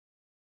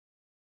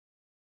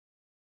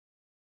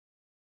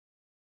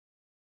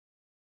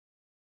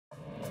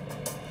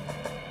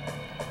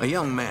A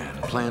young man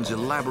plans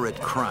elaborate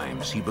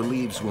crimes he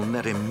believes will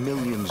net him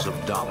millions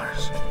of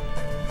dollars.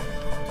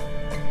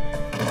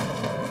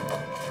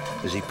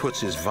 As he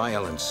puts his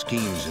violent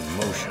schemes in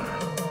motion,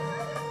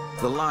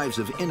 the lives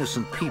of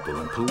innocent people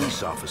and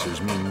police officers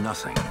mean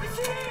nothing.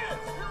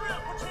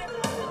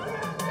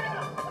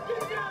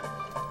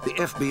 The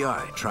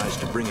FBI tries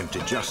to bring him to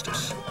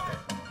justice,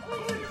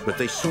 but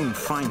they soon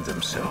find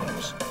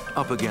themselves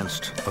up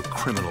against a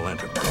criminal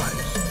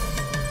enterprise.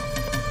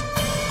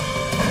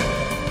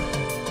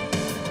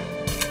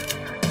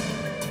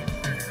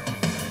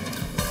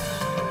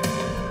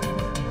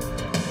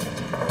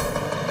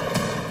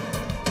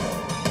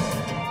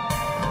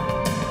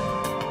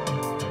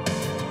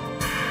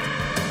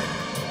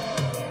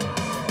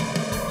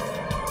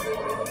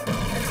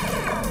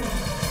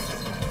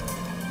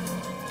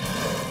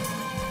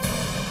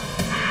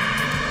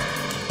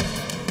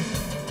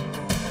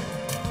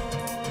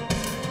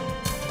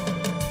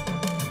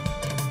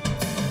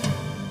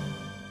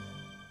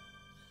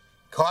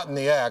 Caught in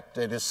the act,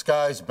 a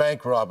disguised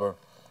bank robber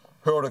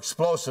hurled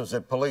explosives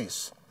at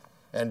police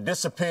and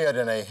disappeared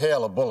in a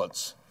hail of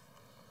bullets.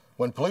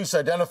 When police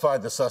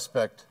identified the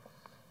suspect,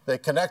 they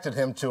connected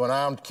him to an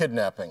armed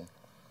kidnapping,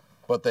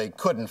 but they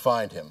couldn't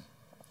find him.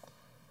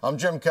 I'm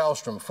Jim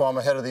Kallstrom,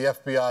 former head of the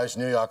FBI's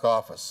New York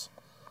office.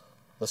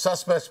 The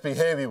suspect's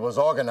behavior was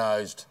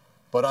organized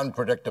but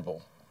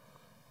unpredictable.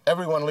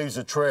 Everyone leaves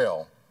a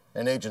trail,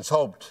 and agents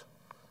hoped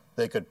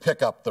they could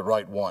pick up the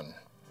right one.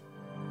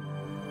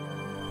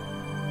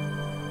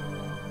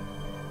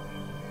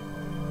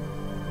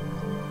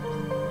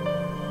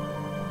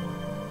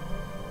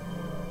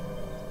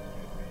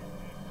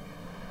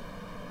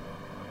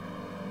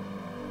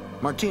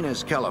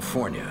 Martinez,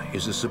 California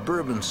is a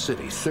suburban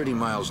city 30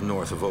 miles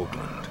north of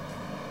Oakland.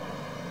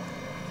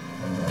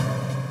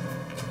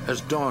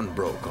 As dawn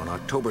broke on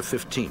October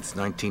 15th,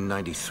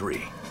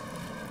 1993,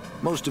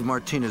 most of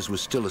Martinez was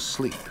still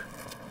asleep.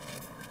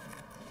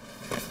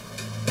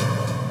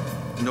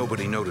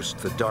 Nobody noticed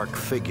the dark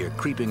figure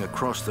creeping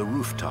across the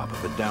rooftop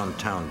of a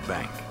downtown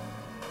bank.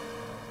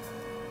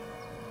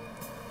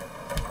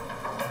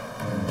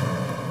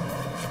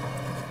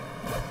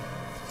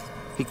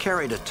 He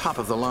carried a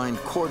top-of-the-line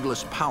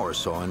cordless power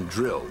saw and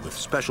drill with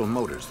special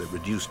motors that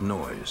reduced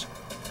noise.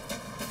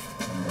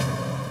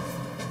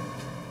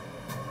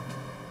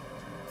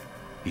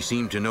 He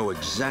seemed to know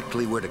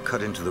exactly where to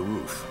cut into the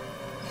roof.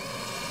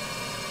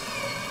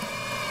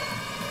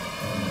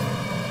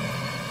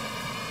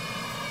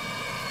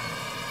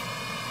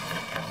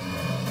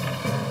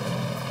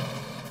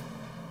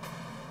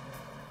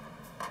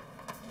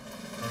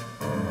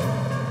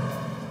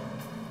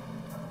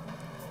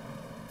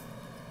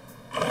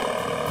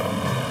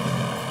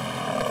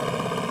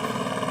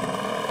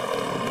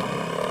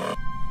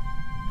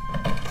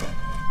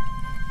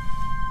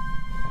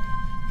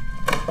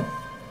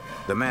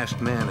 The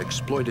masked man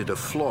exploited a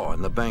flaw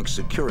in the bank's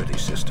security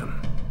system.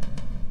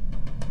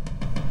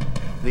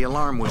 The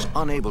alarm was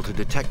unable to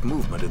detect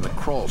movement in the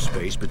crawl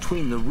space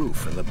between the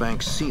roof and the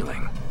bank's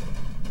ceiling,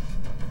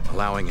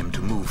 allowing him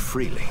to move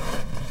freely.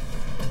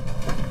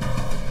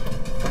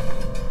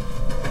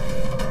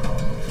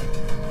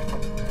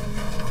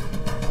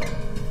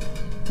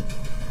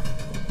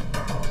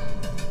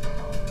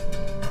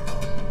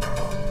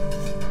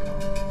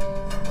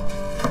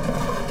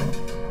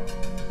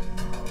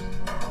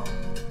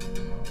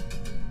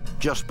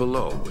 Just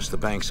below was the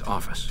bank's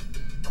office.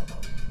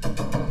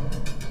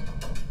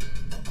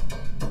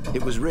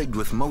 It was rigged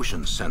with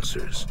motion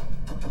sensors.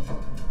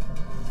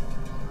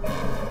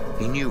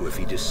 He knew if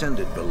he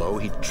descended below,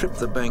 he'd trip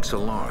the bank's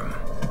alarm.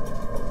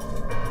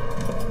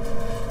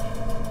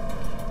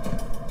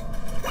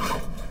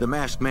 The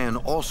masked man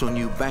also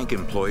knew bank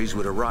employees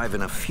would arrive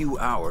in a few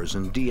hours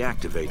and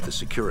deactivate the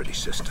security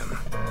system.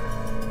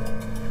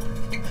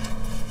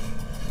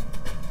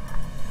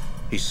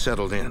 He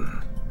settled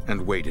in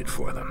and waited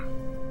for them.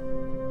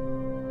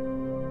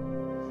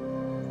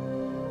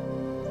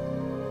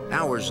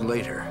 Hours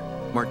later,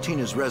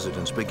 Martinez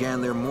residents began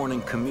their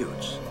morning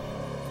commutes.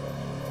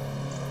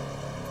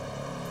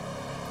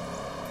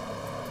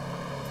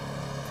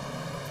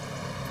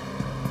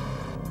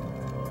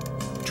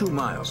 Two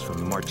miles from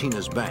the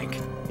Martinez Bank,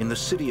 in the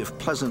city of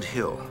Pleasant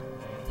Hill,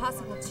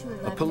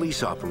 a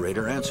police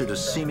operator answered a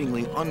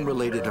seemingly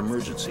unrelated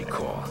emergency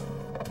call.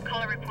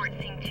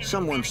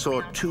 Someone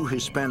saw two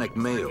Hispanic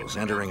males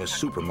entering a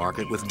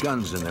supermarket with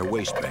guns in their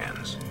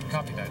waistbands.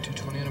 Copy that,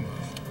 220 and a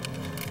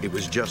move. It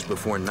was just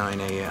before 9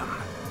 a.m.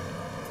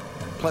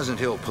 Pleasant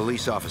Hill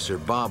police officer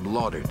Bob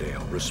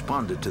Lauderdale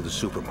responded to the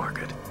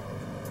supermarket.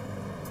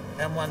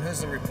 M1,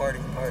 who's the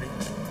reporting party?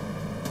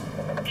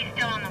 He's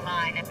still on the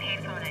line. A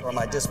payphone. Well,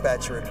 my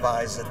dispatcher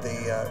advised that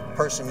the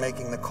person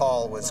making the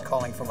call was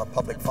calling from a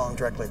public phone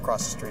directly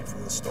across the street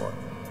from the store.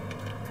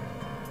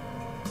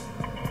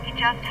 He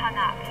just hung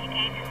up. He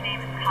gave his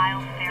name as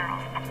Kyle Farrell.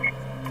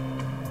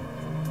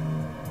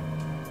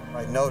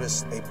 I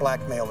noticed a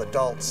black male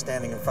adult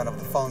standing in front of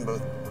the phone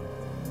booth.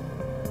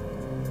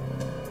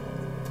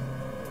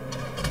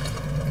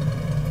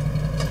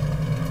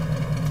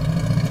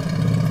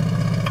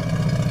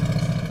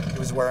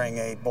 wearing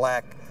a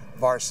black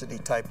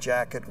varsity-type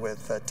jacket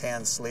with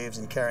tan sleeves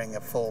and carrying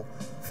a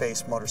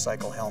full-face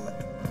motorcycle helmet.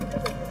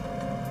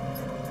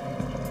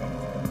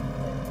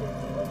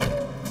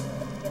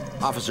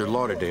 Officer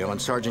Lauderdale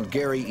and Sergeant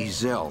Gary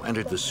Ezel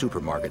entered the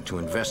supermarket to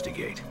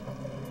investigate.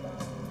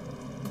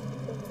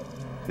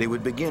 They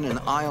would begin an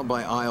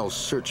aisle-by-aisle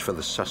search for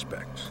the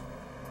suspects.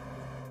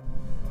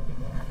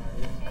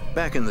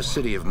 Back in the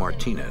city of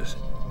Martinez,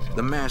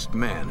 the masked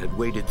man had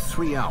waited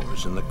 3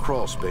 hours in the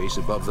crawl space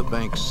above the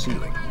bank's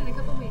ceiling.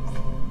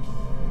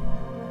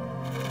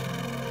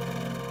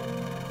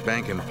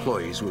 Bank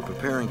employees were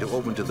preparing to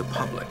open to the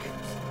public.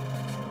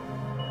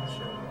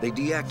 They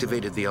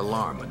deactivated the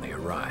alarm when they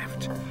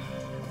arrived.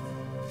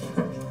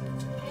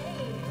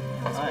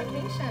 How's your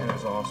vacation? It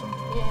was awesome.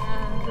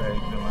 Yeah. Great,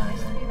 relaxing.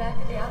 Nice to be back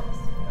at the office.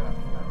 Yeah,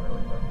 not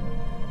really, but...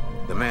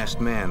 The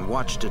masked man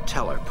watched a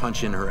teller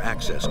punch in her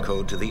access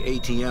code to the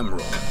ATM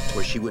room,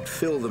 where she would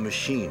fill the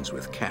machines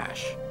with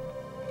cash.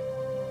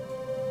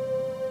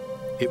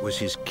 It was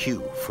his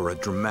cue for a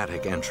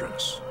dramatic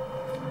entrance.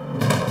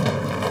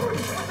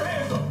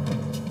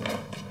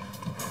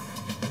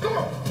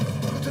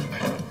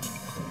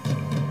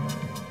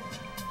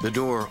 The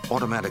door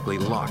automatically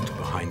locked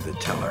behind the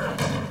teller.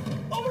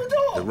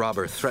 The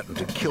robber threatened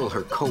to kill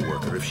her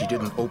co-worker if she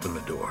didn't open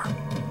the door.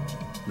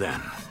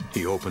 Then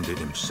he opened it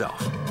himself.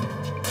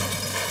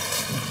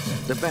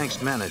 The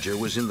bank's manager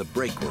was in the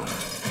break room.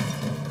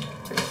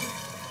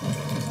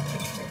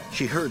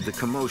 She heard the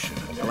commotion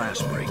and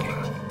glass breaking.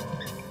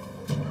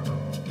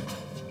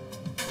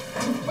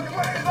 Put the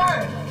money in the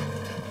bag!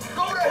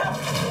 Go to hell!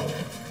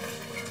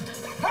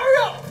 Hurry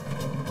up!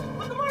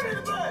 Put the money in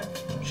the bag!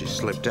 She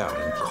slipped out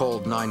and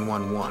called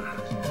 911.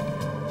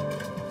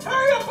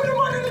 Hurry up! Put the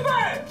money in the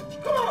bag!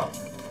 Come on!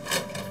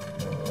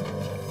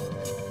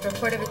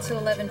 Report of a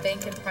 211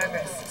 bank in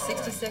progress.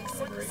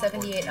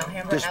 6678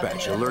 Alhambra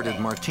Dispatch Avenue. alerted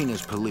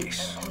Martinez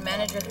police. The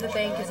manager of the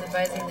bank is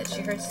advising that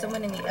she heard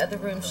someone in the other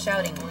room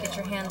shouting, "Get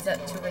your hands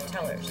up," to her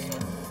tellers.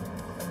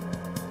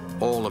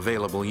 All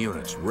available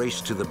units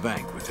raced to the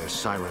bank with their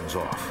sirens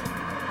off.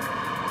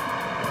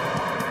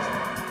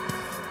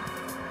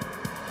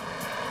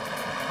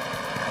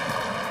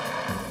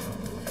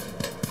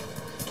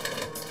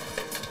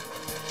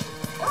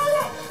 Hurry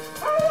up!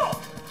 Hurry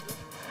up!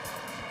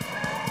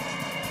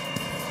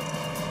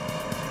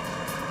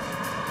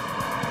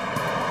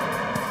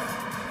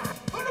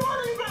 Put the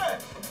money in the bag!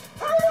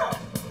 Hurry up!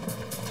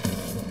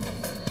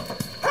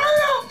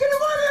 Hurry up! Get the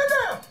money in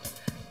there!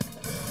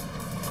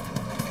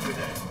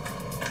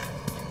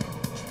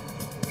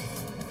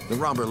 The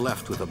robber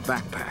left with a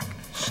backpack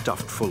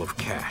stuffed full of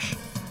cash.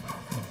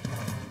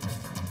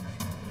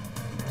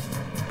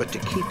 But to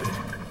keep it,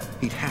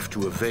 he'd have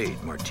to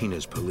evade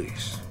Martinez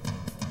police.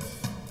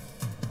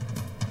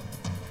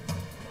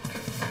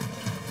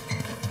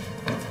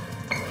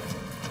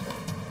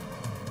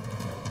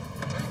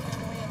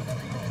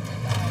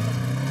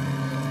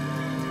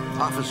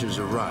 Officers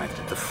arrived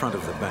at the front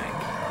of the bank.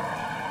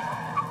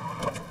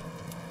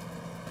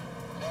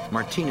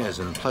 Martinez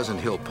and Pleasant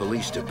Hill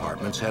police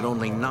departments had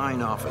only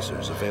 9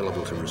 officers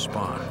available to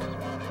respond.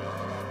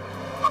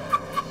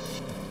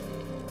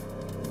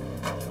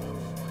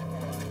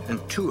 And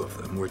 2 of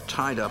them were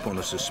tied up on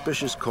a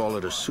suspicious call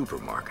at a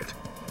supermarket.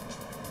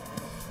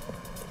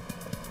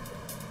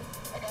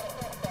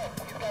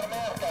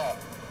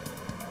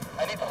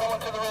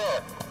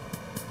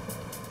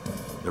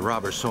 The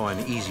robber saw an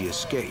easy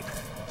escape,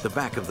 the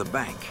back of the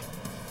bank,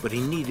 but he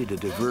needed a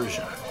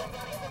diversion.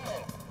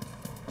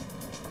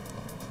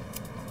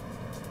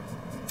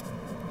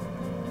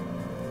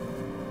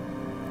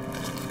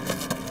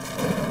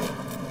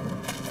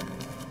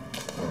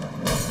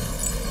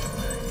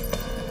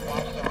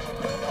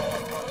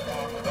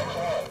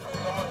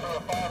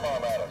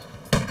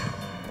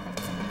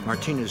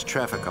 Martinez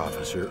traffic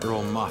officer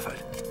Earl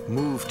Moffat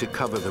moved to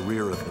cover the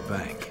rear of the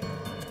bank.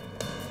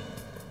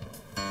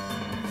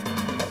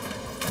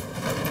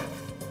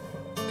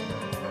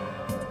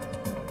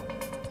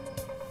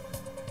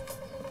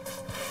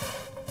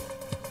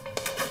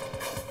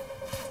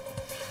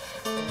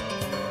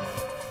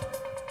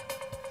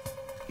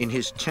 In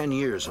his 10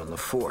 years on the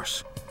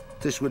force,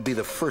 this would be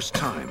the first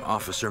time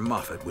Officer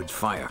Moffat would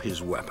fire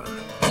his weapon.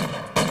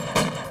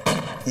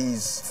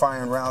 He's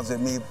firing rounds at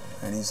me,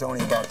 and he's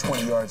only about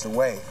 20 yards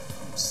away.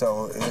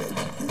 So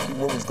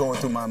what was going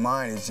through my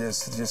mind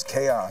is just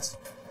chaos.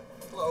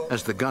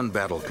 As the gun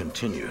battle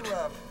continued,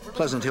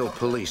 Pleasant Hill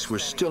police were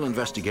still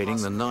investigating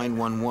the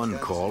 911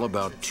 call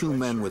about 2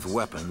 men with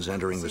weapons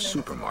entering the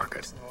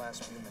supermarket.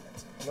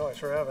 No, I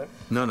sure haven't.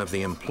 None of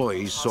the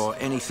employees saw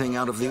anything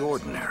out of the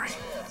ordinary.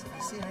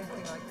 Seen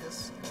anything like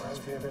this? I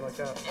haven't seen anything like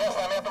that. Yes,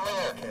 I'm at the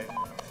rear. Okay.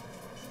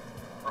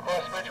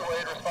 Request mutual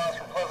aid response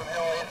from Pleasant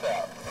Hill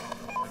ASAP.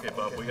 Okay,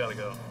 Bob, we gotta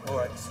go. All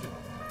right.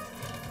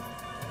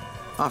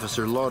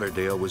 Officer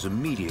Lauderdale was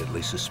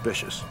immediately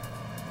suspicious.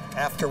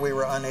 After we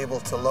were unable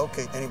to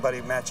locate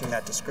anybody matching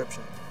that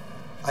description,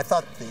 I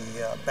thought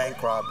the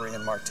bank robbery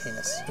in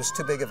Martinez was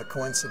too big of a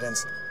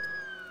coincidence.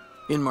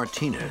 In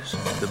Martinez,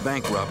 the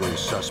bank robbery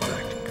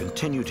suspect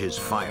continued his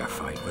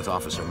firefight with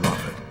Officer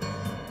Moffat.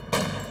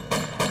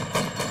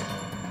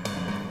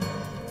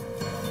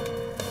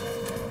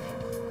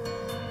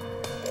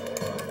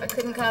 I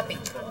couldn't copy.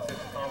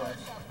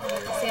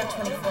 Sam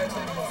 24 to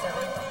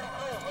 97.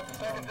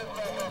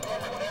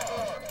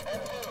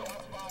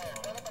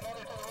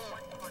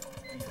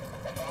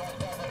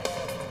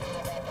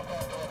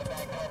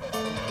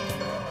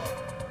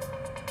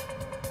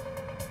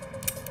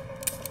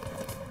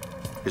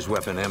 His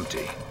weapon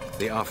empty,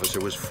 the officer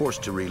was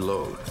forced to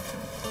reload.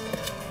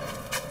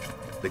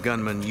 The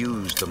gunman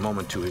used the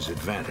moment to his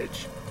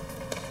advantage.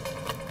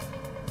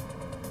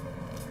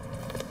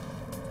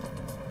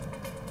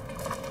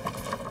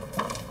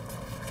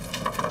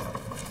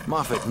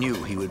 Moffat knew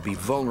he would be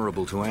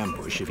vulnerable to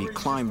ambush if he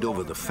climbed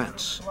over the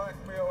fence.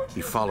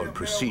 He followed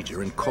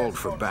procedure and called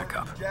for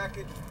backup.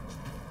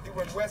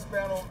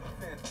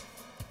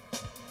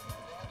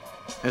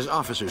 As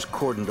officers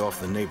cordoned off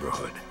the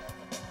neighborhood,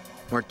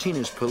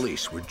 Martinez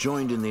police were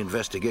joined in the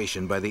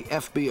investigation by the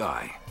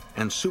FBI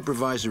and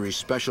Supervisory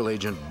Special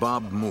Agent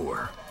Bob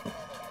Moore.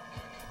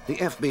 The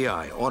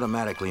FBI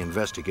automatically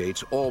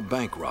investigates all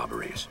bank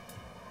robberies.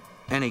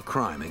 Any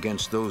crime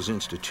against those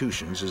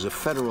institutions is a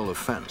federal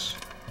offense.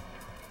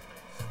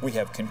 We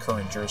have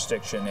concurrent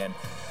jurisdiction and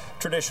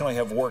traditionally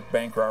have worked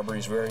bank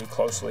robberies very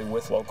closely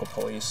with local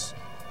police.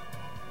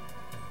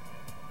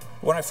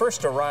 When I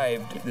first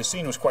arrived, the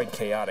scene was quite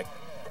chaotic.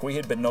 We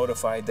had been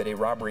notified that a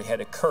robbery had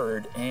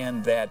occurred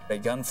and that a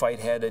gunfight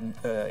had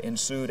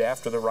ensued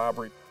after the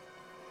robbery.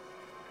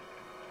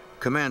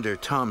 Commander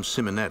Tom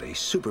Simonetti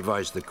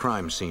supervised the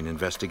crime scene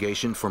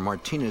investigation for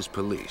Martinez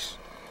police.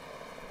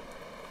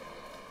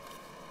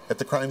 At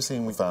the crime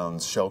scene, we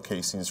found shell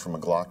casings from a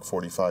Glock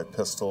 45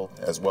 pistol,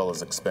 as well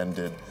as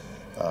expended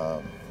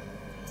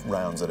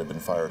rounds that had been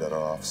fired at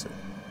our officer.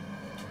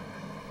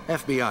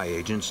 FBI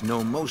agents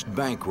know most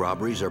bank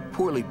robberies are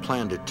poorly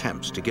planned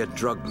attempts to get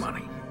drug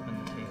money.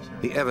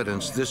 The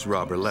evidence this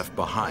robber left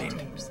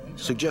behind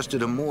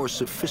suggested a more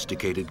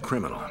sophisticated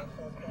criminal.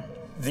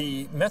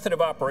 The method of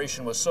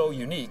operation was so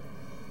unique.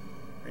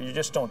 You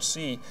just don't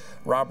see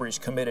robberies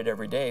committed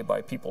every day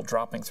by people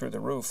dropping through the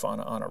roof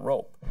on a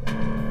rope.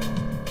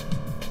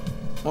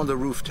 On the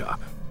rooftop,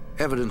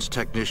 evidence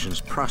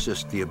technicians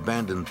processed the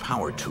abandoned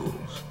power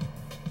tools.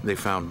 They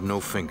found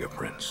no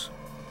fingerprints.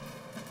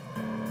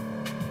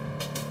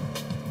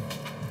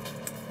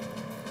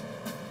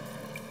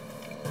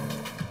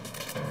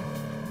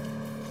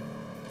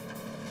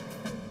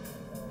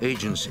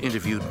 Agents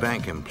interviewed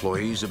bank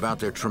employees about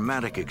their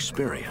traumatic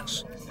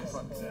experience.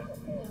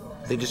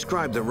 They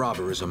described the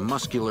robber as a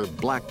muscular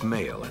black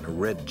male in a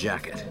red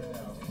jacket.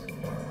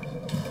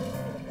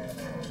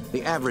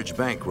 The average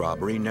bank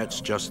robbery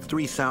nets just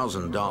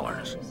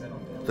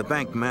 $3,000. The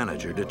bank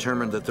manager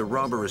determined that the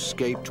robber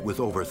escaped with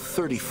over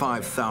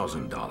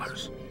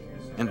 $35,000.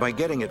 And by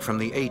getting it from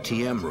the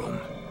ATM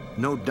room,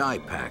 no die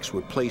packs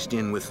were placed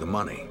in with the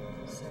money.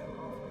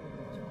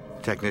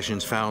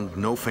 Technicians found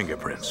no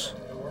fingerprints,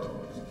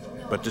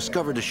 but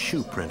discovered a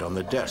shoe print on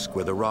the desk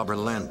where the robber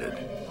landed.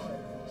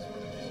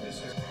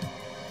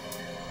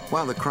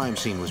 While the crime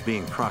scene was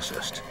being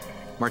processed,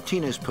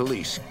 Martinez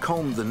police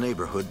combed the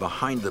neighborhood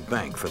behind the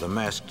bank for the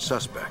masked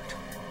suspect.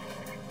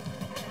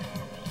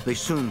 They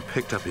soon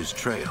picked up his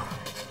trail.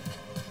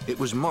 It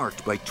was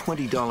marked by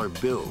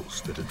 $20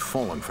 bills that had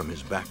fallen from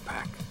his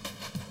backpack.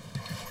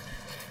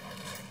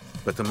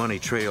 But the money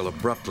trail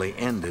abruptly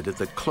ended at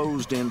the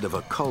closed end of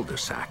a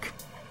cul-de-sac,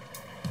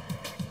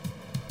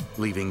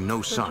 leaving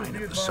no sign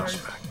of the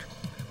suspect.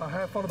 I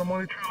have followed the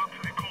money trail up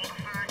to the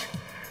cul-de-sac.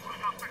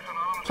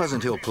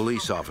 Pleasant Hill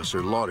police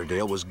officer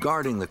Lauderdale was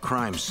guarding the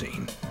crime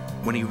scene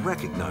when he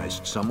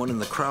recognized someone in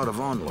the crowd of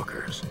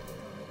onlookers.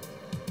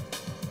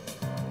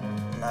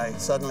 I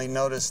suddenly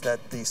noticed that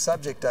the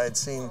subject I had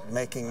seen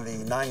making the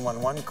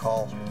 911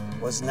 call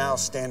was now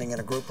standing in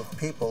a group of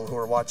people who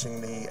were watching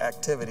the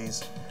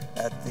activities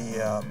at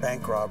the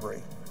bank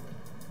robbery.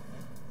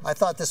 I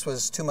thought this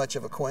was too much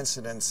of a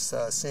coincidence,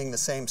 seeing the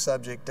same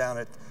subject down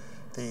at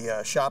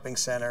the shopping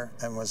center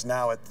and was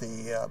now at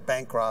the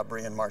bank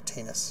robbery in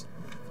Martinez.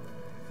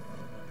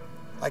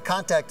 I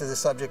contacted the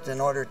subject in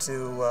order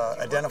to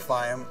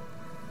identify him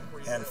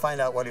and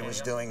find out what he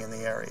was doing in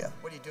the area.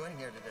 What are you doing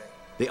here today?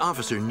 The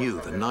officer knew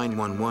the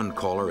 911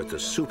 caller at the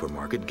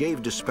supermarket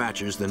gave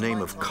dispatchers the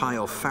name of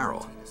Kyle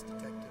Farrell.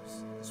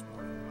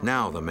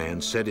 Now the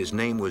man said his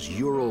name was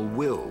Ural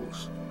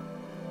Wills.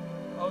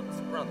 Oh, it's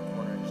around the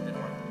corner. I just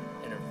didn't want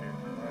to interfere.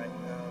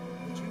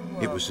 All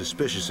right. It was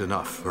suspicious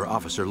enough for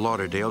Officer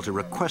Lauderdale to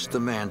request the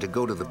man to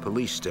go to the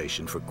police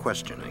station for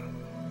questioning.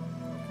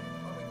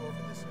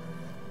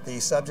 The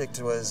subject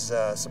was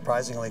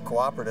surprisingly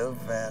cooperative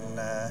and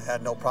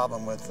had no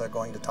problem with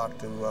going to talk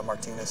to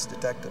Martinez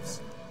detectives.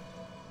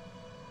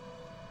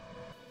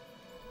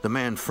 The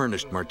man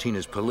furnished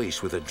Martinez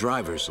police with a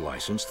driver's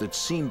license that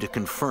seemed to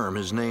confirm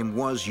his name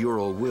was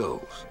Ural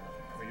Wills.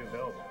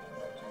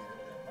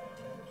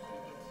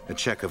 A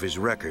check of his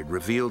record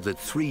revealed that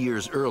 3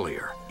 years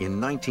earlier, in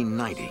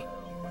 1990,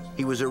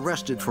 He was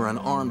arrested for an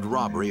armed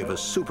robbery of a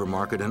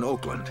supermarket in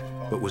Oakland,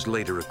 but was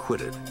later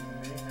acquitted.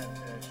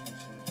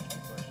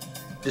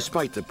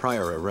 Despite the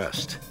prior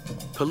arrest,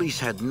 police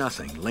had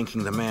nothing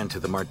linking the man to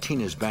the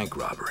Martinez bank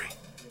robbery.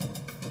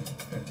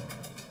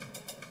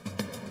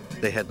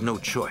 They had no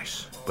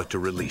choice but to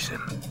release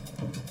him.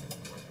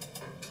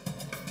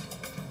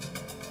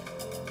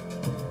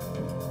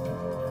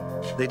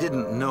 They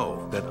didn't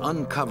know that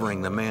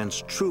uncovering the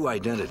man's true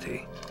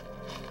identity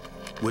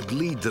would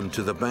lead them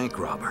to the bank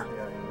robber,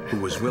 who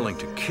was willing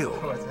to kill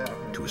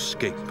to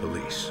escape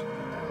police.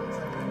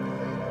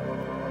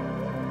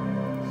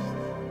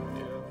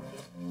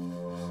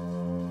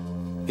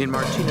 In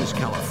Martinez,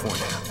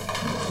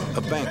 California,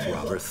 a bank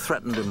robber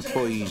threatened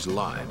employees'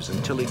 lives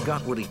until he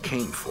got what he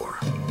came for.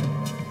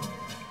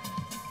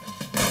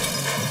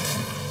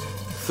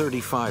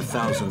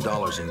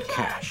 $35,000 in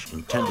cash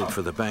intended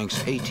for the bank's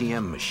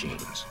ATM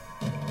machines.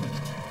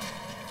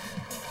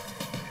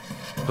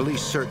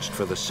 Police searched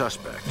for the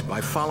suspect by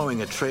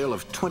following a trail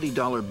of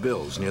 $20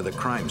 bills near the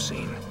crime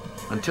scene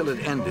until it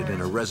ended in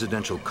a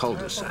residential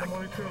cul-de-sac.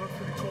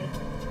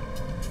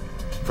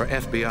 For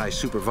FBI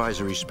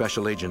Supervisory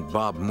Special Agent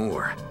Bob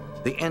Moore,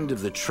 the end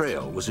of the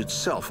trail was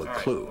itself a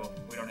clue. Well,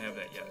 we don't have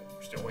that yet.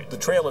 We're still waiting. The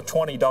trail of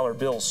 $20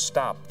 bills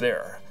stopped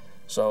there.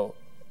 So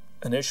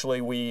initially,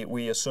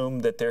 we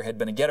assumed that there had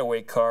been a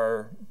getaway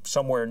car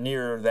somewhere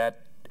near that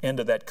end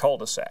of that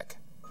cul-de-sac.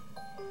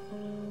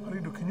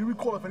 Can you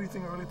recall if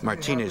anything early today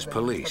Martinez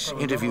police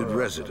interviewed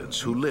residents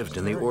who lived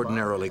in the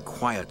ordinarily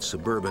quiet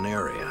suburban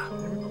area.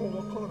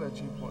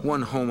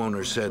 One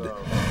homeowner said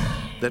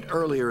that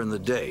earlier in the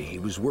day he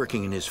was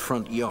working in his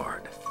front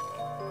yard.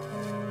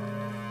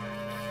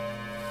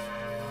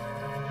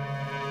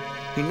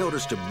 He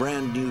noticed a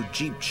brand new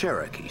Jeep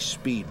Cherokee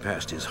speed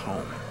past his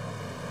home.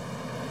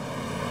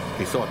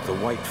 He thought the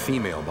white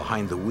female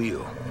behind the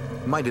wheel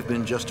might have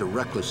been just a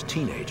reckless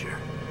teenager.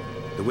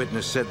 The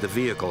witness said the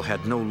vehicle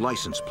had no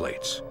license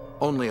plates,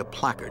 only a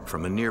placard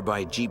from a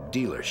nearby Jeep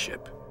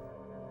dealership.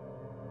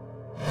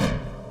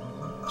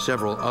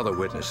 Several other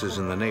witnesses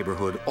in the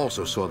neighborhood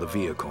also saw the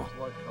vehicle,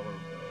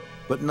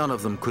 but none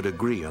of them could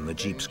agree on the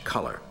Jeep's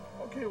color.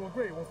 Okay, well,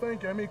 great. Well,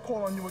 thank you. I may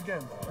call on you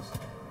again, boss.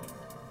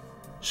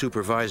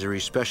 Supervisory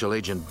Special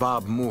Agent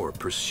Bob Moore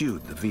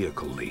pursued the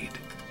vehicle lead.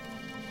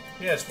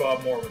 Yes,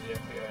 Bob Moore with the FBI.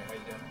 How you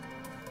doing?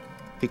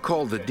 He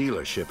called the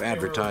dealership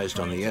advertised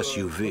on the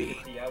SUV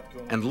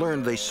and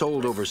learned they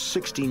sold over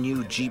 60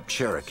 new Jeep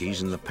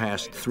Cherokees in the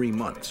past 3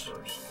 months.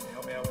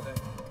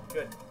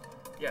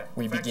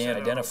 We began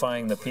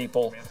identifying the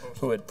people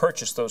who had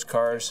purchased those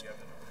cars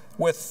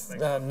with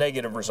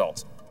negative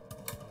results.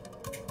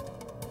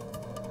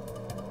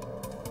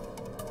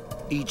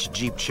 Each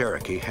Jeep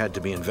Cherokee had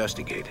to be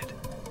investigated.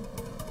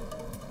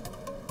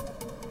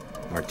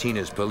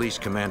 Martinez Police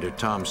Commander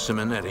Tom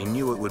Simonetti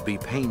knew it would be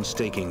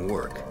painstaking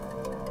work.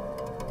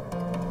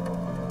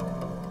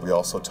 We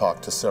also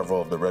talked to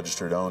several of the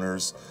registered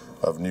owners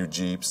of new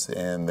Jeeps,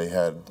 and they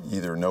had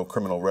either no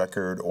criminal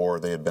record or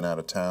they had been out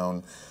of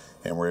town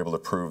and were able to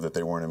prove that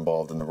they weren't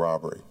involved in the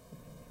robbery.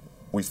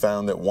 We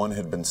found that one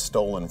had been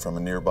stolen from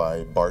a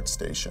nearby BART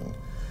station.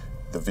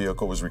 The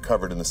vehicle was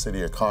recovered in the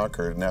city of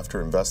Concord, and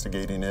after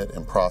investigating it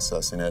and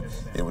processing it,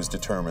 it was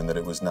determined that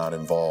it was not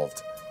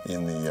involved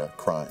in the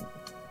crime.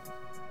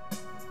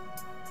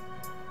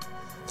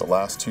 The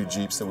last 2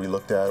 Jeeps that we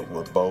looked at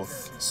were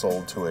both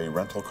sold to a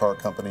rental car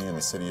company in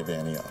the city of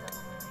Antioch.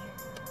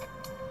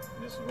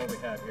 This is what we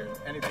have here.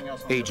 Anything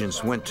else?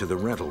 Agents went to the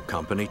rental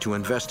company to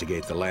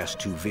investigate the last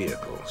 2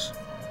 vehicles.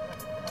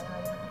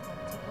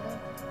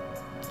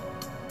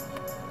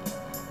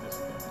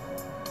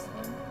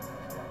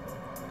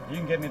 You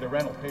can get me the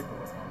rental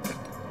paperwork on this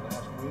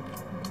last week.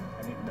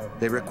 I need to know.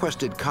 They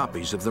requested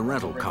copies of the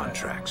rental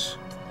contracts.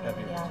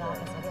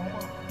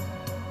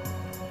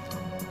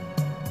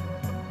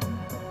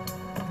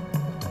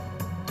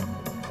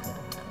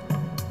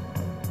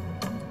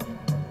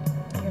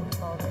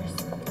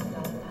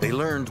 They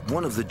learned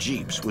one of the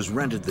Jeeps was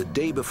rented the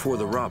day before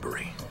the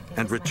robbery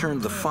and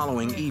returned the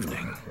following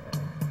evening.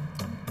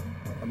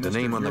 The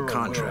name on the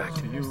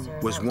contract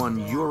was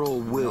one Ural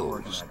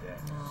Wills,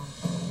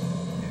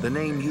 the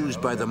name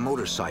used by the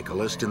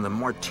motorcyclist in the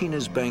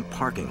Martinez Bank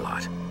parking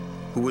lot,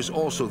 who was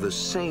also the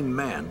same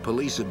man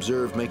police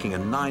observed making a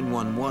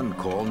 911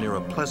 call near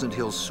a Pleasant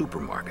Hill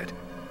supermarket.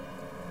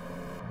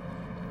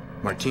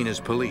 Martinez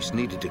police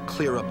needed to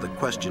clear up the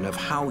question of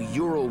how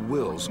Ural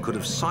Wills could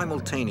have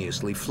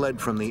simultaneously fled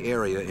from the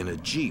area in a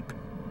Jeep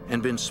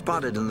and been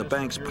spotted in the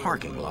bank's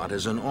parking lot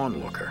as an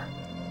onlooker.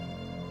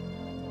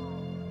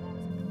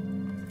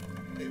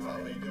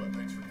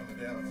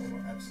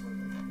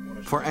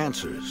 For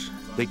answers,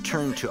 they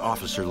turned to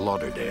Officer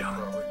Lauderdale.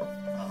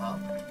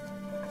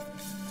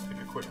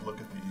 Take a quick look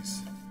at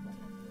these.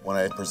 When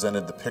I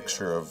presented the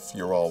picture of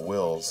Ural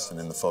Wills and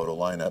in the photo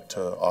lineup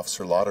to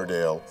Officer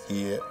Lauderdale,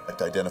 he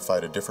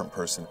identified a different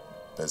person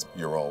as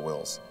Ural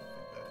Wills.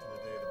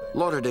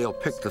 Lauderdale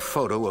picked the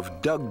photo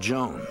of Doug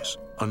Jones,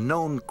 a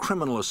known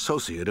criminal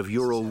associate of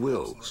Ural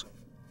Wills.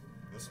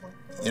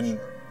 In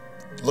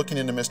looking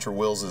into Mr.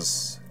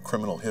 Wills's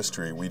criminal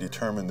history, we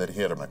determined that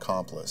he had an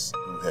accomplice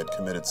who had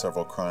committed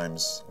several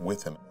crimes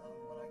with him.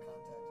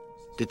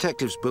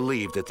 Detectives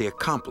believed that the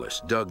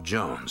accomplice, Doug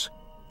Jones,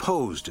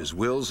 posed as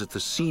Wills at the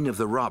scene of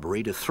the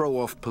robbery to throw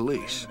off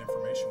police. The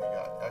information we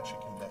got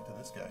actually came back to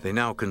this guy. They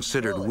now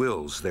considered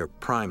Wills their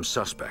prime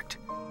suspect.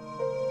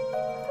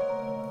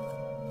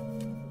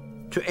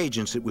 To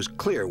agents, it was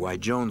clear why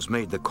Jones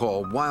made the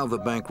call while the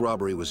bank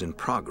robbery was in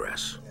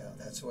progress. Yeah,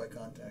 that's who I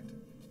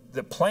contacted.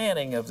 The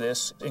planning of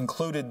this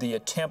included the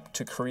attempt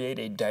to create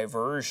a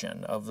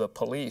diversion of the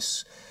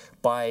police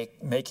by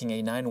making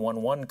a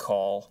 911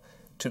 call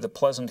to the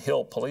Pleasant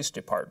Hill Police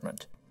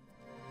Department.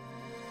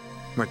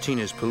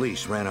 Martinez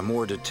police ran a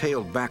more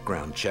detailed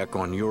background check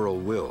on Ural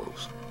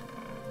Wills.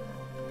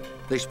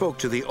 They spoke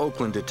to the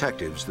Oakland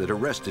detectives that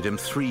arrested him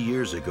 3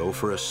 years ago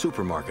for a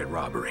supermarket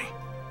robbery.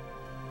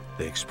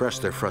 They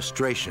expressed their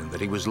frustration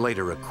that he was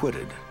later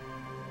acquitted.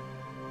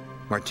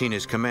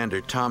 Martinez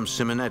commander Tom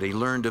Simonetti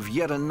learned of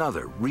yet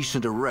another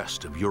recent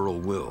arrest of Ural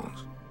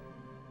Wills.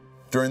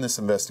 During this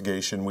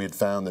investigation, we had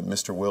found that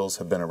Mr. Wills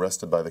had been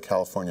arrested by the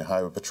California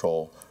Highway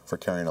Patrol for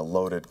carrying a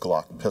loaded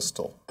Glock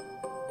pistol.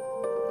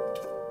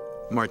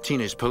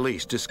 Martinez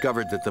police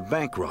discovered that the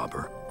bank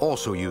robber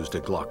also used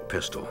a Glock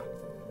pistol.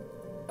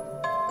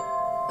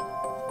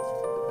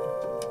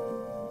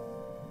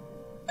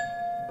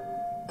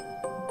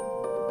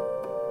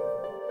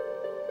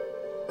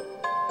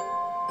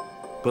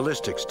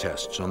 Ballistics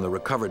tests on the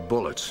recovered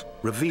bullets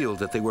revealed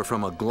that they were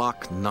from a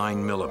Glock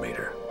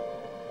 9mm.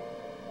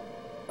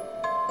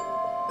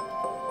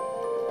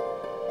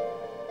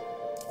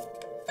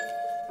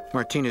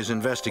 Martinez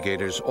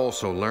investigators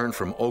also learned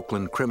from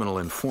Oakland criminal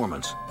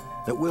informants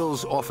that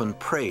Wills often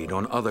preyed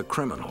on other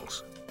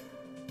criminals.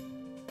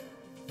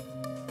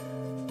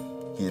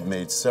 He had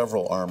made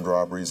several armed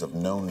robberies of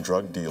known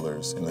drug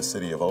dealers in the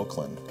city of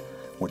Oakland,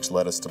 which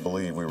led us to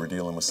believe we were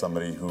dealing with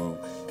somebody who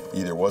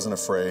either wasn't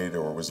afraid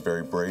or was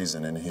very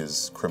brazen in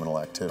his criminal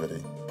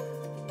activity.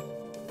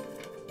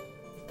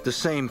 The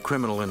same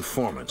criminal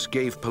informants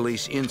gave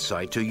police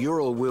insight to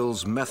Ural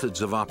Wills'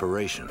 methods of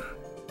operation.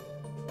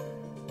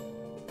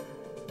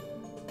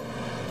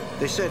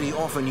 They said he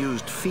often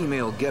used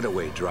female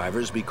getaway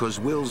drivers because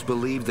Wills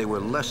believed they were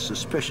less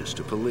suspicious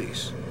to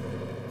police.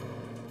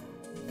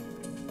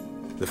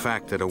 The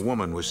fact that a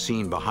woman was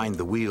seen behind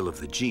the wheel of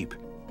the Jeep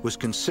was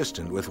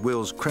consistent with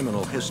Wills'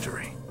 criminal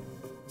history.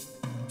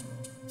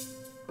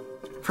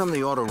 From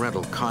the auto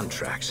rental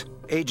contracts,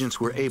 agents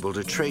were able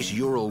to trace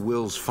Ural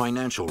Wills'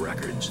 financial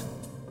records.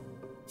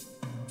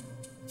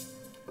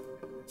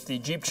 The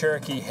Jeep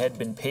Cherokee had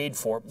been paid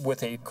for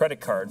with a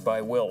credit card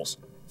by Wills.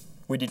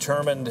 We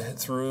determined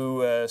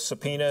through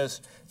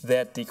subpoenas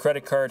that the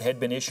credit card had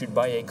been issued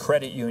by a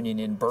credit union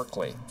in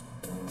Berkeley.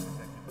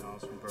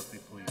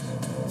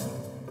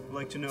 I'd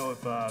like to know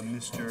if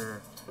Mr.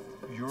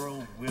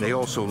 Ural Wills... They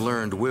also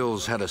learned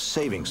Wills had a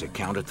savings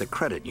account at the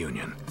credit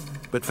union,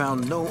 but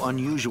found no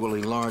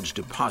unusually large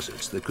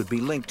deposits that could be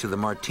linked to the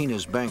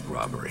Martinez bank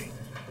robbery.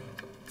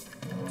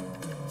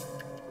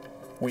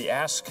 We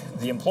asked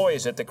the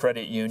employees at the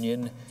credit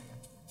union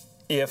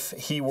if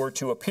he were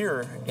to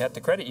appear at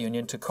the credit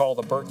union to call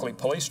the Berkeley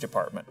Police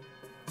Department.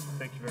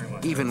 Thank you very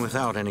much. Even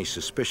without any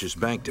suspicious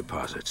bank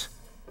deposits,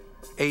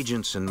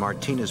 agents and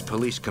Martinez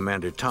police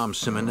commander Tom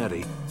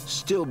Simonetti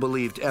still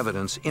believed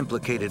evidence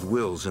implicated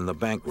Wills in the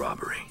bank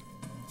robbery.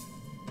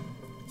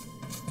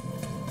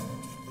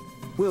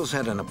 Wills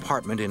had an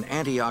apartment in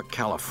Antioch,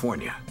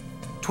 California,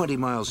 20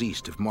 miles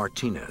east of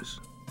Martinez.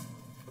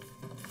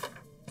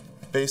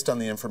 Based on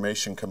the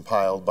information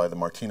compiled by the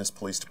Martinez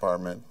Police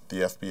Department,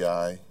 the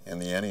FBI,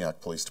 and the Antioch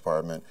Police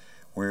Department,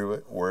 we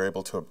were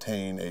able to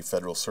obtain a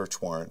federal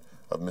search warrant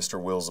of Mr.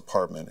 Wills'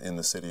 apartment in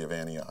the city of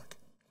Antioch.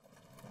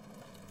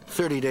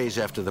 30 days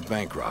after the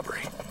bank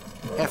robbery,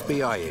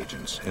 FBI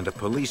agents and a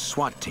police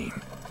SWAT team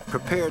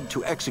prepared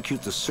to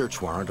execute the search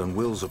warrant on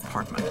Wills'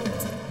 apartment.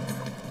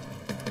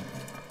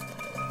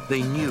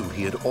 They knew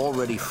he had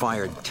already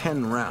fired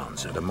 10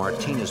 rounds at a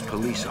Martinez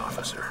police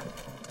officer.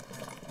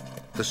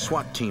 The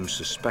SWAT team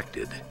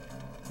suspected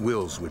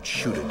Wills would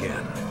shoot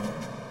again.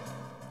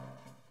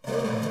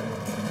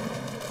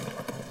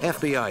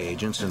 FBI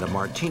agents and a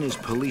Martinez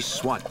police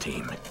SWAT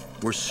team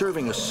were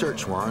serving a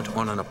search warrant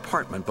on an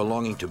apartment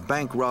belonging to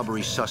bank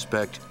robbery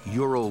suspect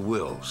Ural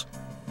Wills.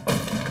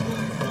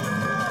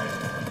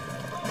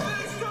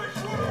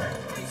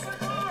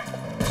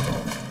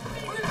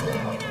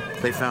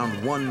 They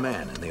found one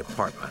man in the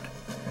apartment.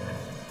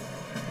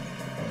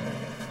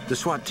 The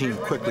SWAT team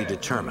quickly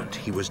determined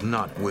he was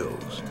not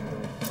Wills.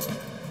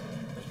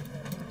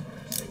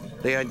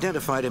 They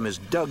identified him as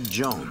Doug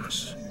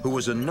Jones, who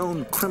was a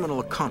known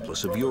criminal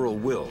accomplice of Ural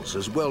Wills,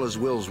 as well as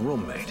Wills'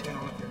 roommate.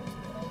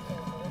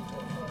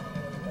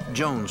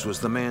 Jones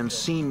was the man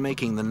seen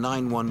making the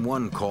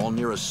 911 call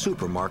near a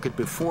supermarket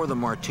before the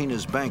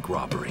Martinez bank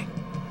robbery,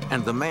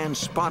 and the man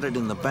spotted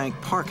in the bank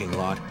parking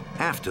lot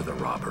after the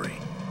robbery.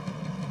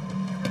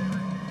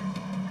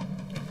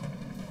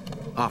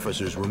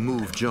 Officers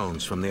removed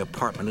Jones from the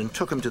apartment and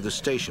took him to the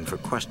station for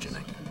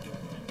questioning.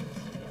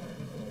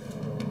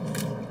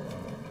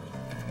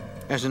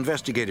 As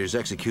investigators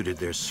executed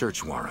their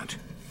search warrant,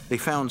 they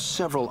found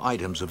several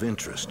items of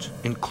interest,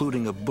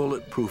 including a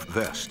bulletproof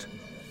vest.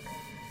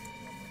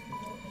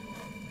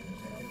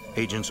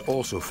 Agents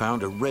also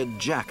found a red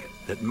jacket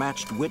that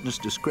matched witness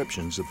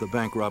descriptions of the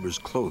bank robber's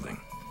clothing.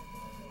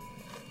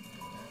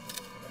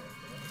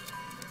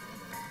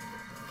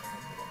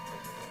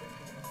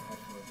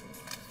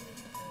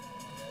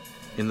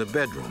 In the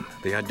bedroom,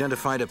 they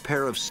identified a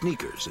pair of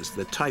sneakers as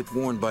the type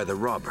worn by the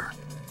robber.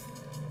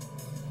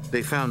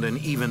 They found an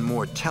even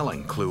more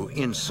telling clue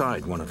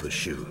inside one of the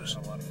shoes.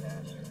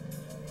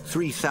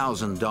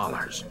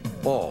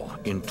 $3,000, all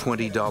in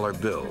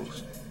 $20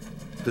 bills.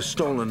 The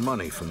stolen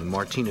money from the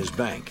Martinez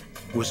bank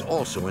was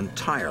also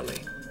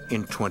entirely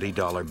in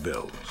 $20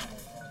 bills.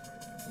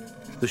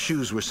 The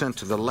shoes were sent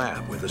to the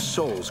lab where the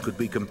soles could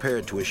be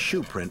compared to a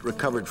shoe print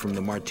recovered from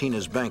the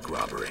Martinez bank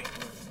robbery.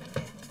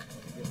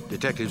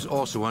 Detectives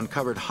also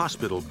uncovered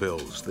hospital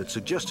bills that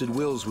suggested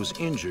Wills was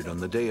injured on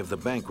the day of the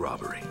bank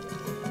robbery.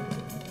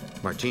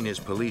 Martinez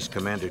Police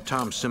Commander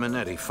Tom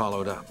Simonetti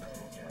followed up.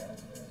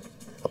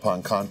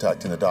 Upon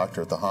contacting the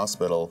doctor at the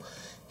hospital,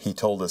 he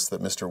told us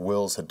that Mr.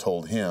 Wills had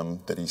told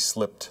him that he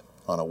slipped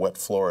on a wet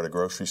floor at a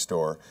grocery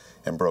store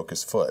and broke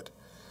his foot.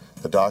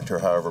 The doctor,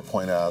 however,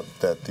 pointed out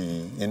that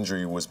the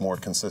injury was more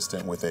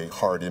consistent with a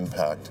hard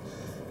impact,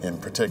 in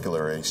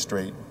particular a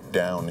straight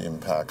down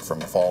impact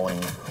from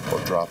falling or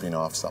dropping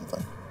off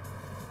something.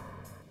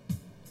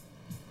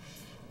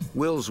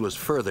 Wills was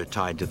further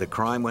tied to the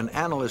crime when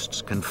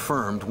analysts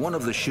confirmed one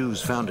of the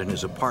shoes found in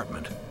his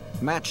apartment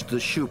matched the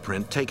shoe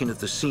print taken at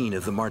the scene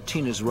of the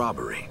Martinez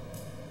robbery.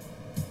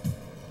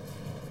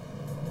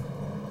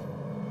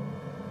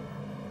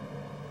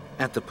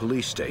 At the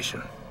police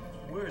station,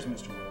 Where is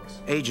Mr. Wills?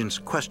 agents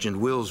questioned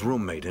Wills'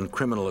 roommate and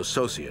criminal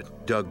associate,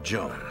 Doug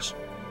Jones.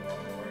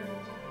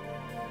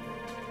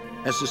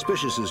 As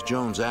suspicious as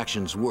Jones'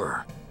 actions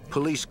were,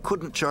 police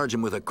couldn't charge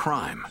him with a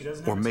crime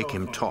or make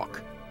him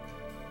talk.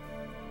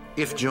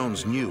 If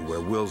Jones knew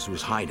where Wills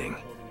was hiding,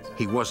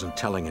 he wasn't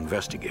telling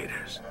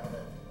investigators.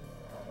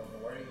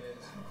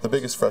 The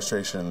biggest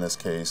frustration in this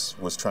case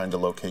was trying to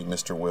locate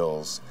Mr.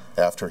 Wills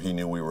after he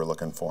knew we were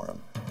looking for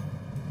him.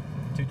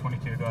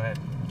 222, go ahead.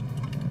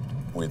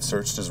 We had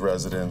searched his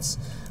residence,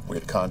 we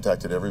had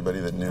contacted everybody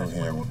that knew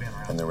him,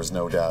 and there was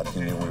no doubt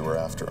he knew we were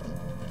after him.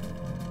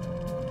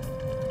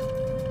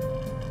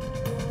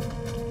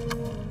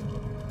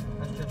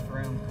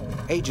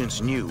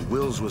 Agents knew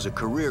Wills was a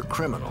career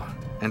criminal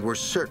and were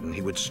certain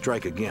he would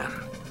strike again.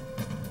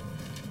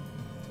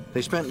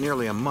 They spent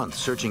nearly a month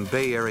searching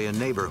Bay Area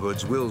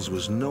neighborhoods Wills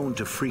was known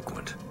to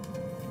frequent.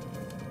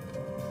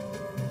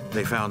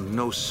 They found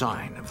no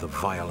sign of the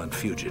violent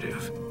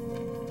fugitive.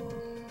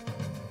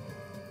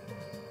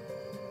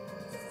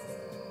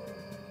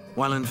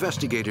 While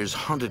investigators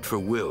hunted for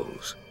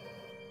Wills,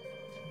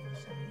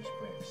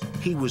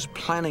 he was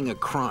planning a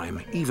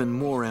crime even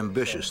more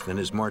ambitious than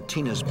his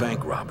Martinez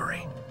bank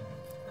robbery.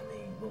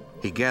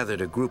 He gathered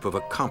a group of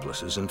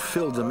accomplices and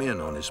filled them in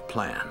on his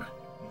plan.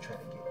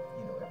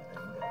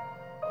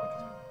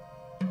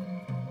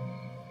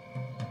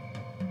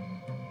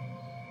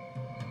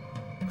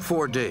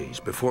 Four days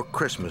before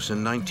Christmas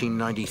in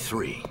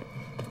 1993,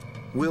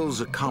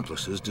 Wills'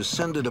 accomplices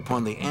descended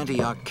upon the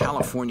Antioch,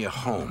 California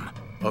home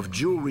of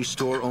jewelry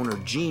store owner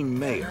Gene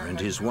Mayer and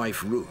his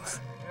wife Ruth.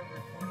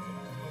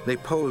 They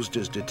posed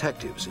as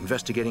detectives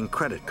investigating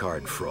credit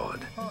card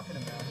fraud.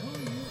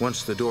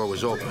 Once the door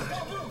was opened,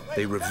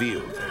 they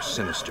revealed their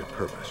sinister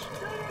purpose.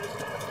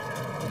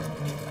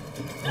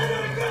 Get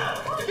on the ground!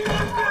 Get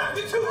on the ground!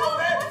 You too old,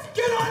 man!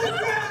 Get on the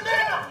ground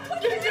now!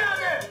 Get down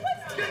there!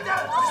 Get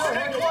down!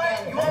 Stay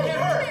quiet! You won't get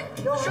hurt!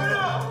 Shut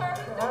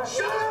up!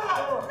 Shut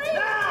up!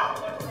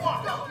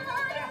 Now!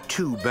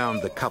 Two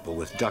bound the couple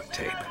with duct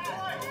tape,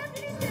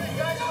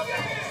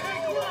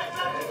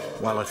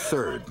 while a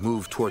third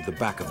moved toward the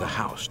back of the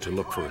house to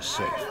look for a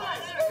safe.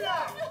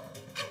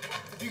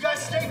 You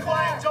guys stay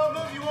quiet, don't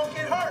move, you won't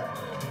get hurt.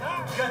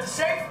 You got the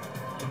safe?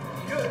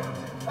 Good.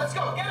 Let's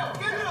go, get up,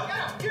 get up, get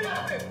up, get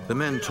up there. The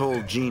men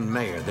told Gene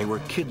Mayer they were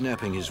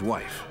kidnapping his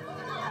wife.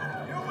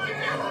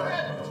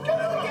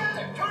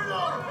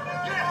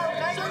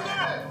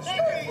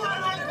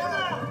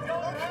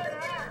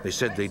 They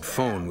said they'd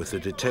phone with the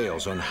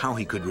details on how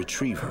he could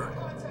retrieve her.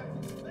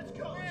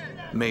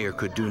 Mayer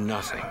could do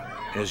nothing,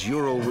 as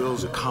Ural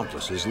Will's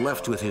accomplices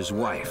left with his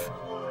wife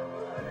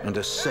and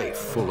a safe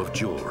full of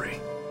jewelry.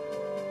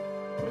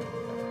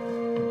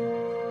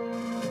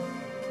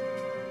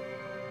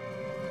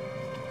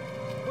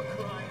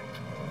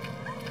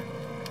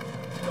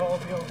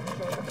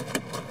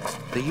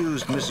 They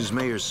used Mrs.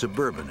 Mayer's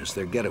Suburban as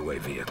their getaway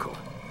vehicle.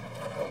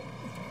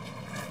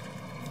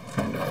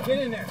 Get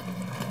in there.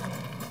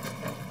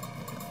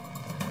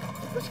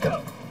 Let's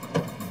go.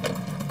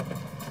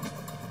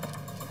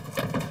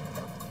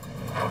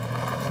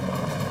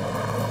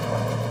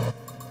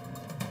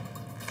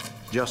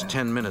 Just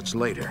 10 minutes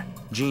later,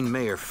 Gene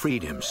Mayer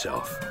freed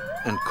himself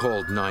and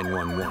called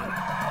 911.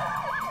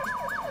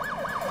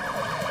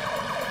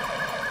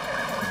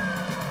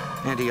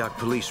 Antioch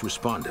police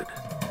responded.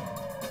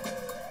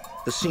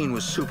 The scene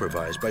was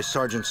supervised by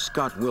Sergeant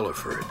Scott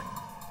Williford.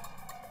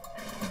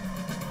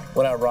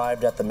 When I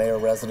arrived at the Mayer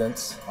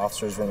residence,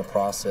 officers were in the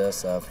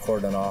process of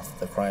cordoning off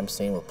the crime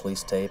scene with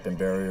police tape and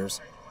barriers.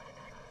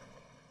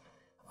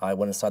 I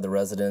went inside the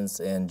residence,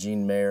 and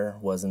Gene Mayer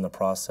was in the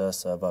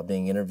process of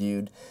being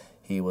interviewed.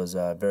 He was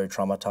very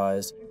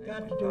traumatized. You've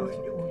got to do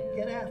it.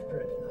 Get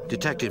after it.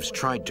 Detectives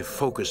tried to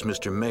focus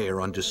Mr. Mayer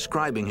on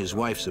describing his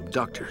wife's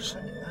abductors,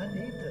 I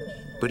need this.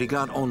 but he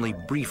got only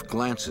brief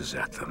glances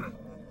at them.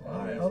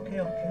 All right, okay.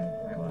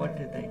 What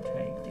did they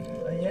take?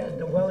 Yeah,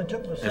 well, it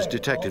took the As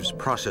detectives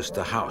processed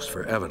the house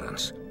for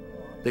evidence,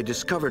 they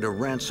discovered a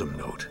ransom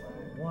note.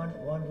 One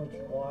was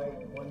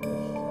white, one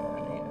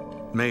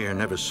was... Mayer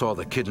never saw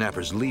the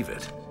kidnappers leave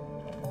it.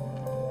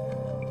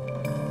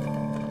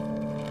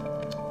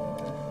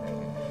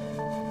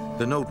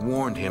 The note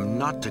warned him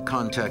not to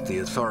contact the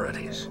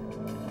authorities.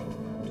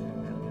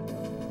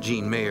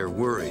 Gene Mayer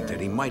worried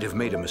that he might have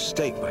made a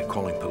mistake by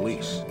calling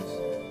police.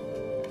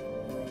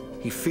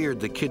 He feared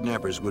the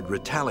kidnappers would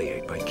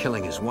retaliate by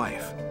killing his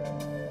wife.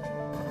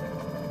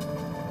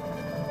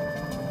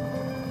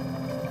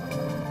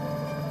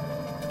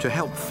 To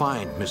help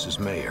find Mrs.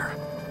 Mayer,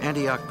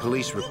 Antioch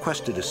police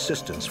requested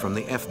assistance from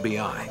the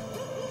FBI.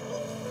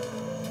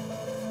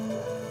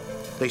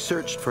 They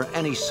searched for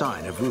any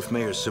sign of Ruth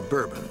Mayer's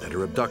Suburban that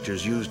her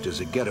abductors used as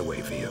a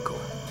getaway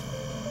vehicle.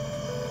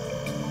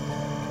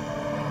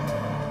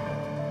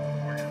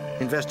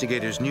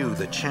 Investigators knew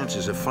the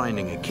chances of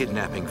finding a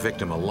kidnapping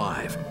victim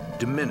alive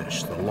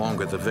diminish the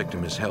longer the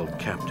victim is held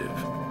captive.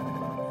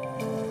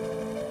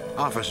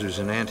 Officers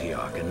in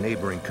Antioch and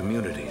neighboring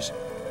communities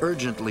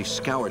urgently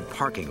scoured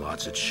parking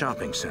lots at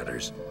shopping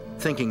centers,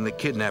 thinking the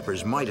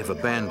kidnappers might have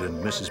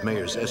abandoned Mrs.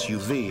 Mayer's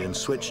SUV and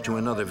switched to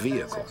another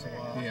vehicle.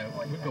 Yeah,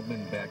 we'll go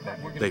back.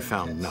 They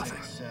found nothing.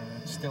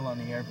 Still on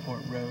the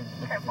airport road.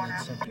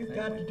 You've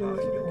got to do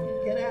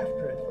it. Get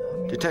after it. I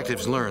mean,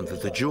 Detectives learned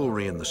that the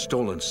jewelry in the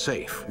stolen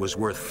safe was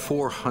worth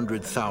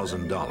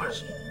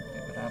 $400,000.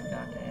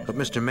 But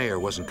Mr. Mayer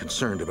wasn't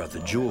concerned about the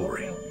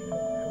jewelry.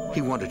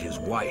 He wanted his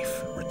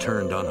wife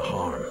returned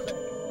unharmed.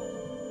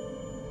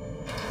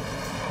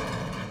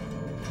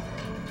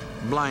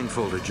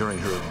 Blindfolded during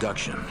her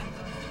abduction,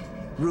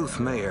 Ruth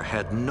Mayer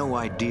had no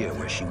idea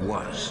where she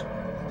was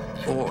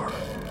or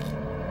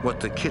what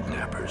the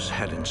kidnappers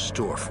had in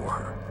store for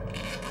her.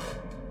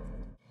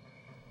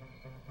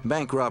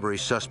 Bank robbery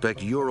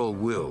suspect Ural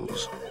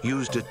Wills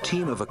used a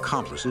team of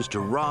accomplices to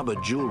rob a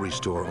jewelry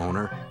store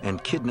owner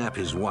and kidnap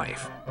his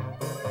wife.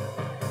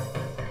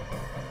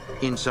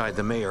 Inside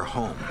the Mayer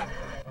home,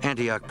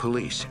 Antioch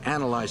police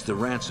analyzed the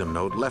ransom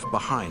note left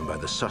behind by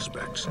the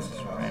suspects.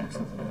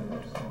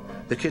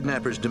 The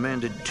kidnappers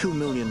demanded $2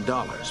 million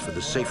for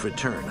the safe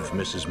return of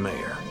Mrs.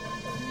 Mayer.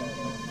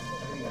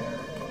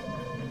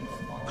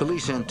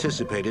 Police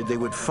anticipated they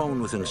would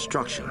phone with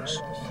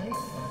instructions.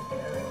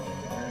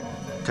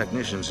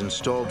 Technicians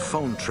installed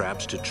phone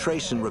traps to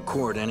trace and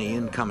record any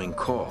incoming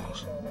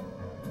calls.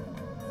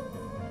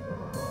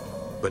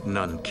 But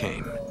none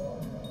came.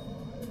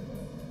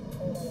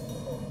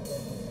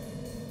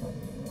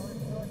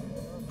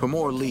 For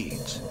more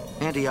leads,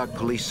 Antioch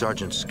Police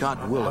Sergeant Scott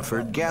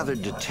Williford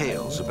gathered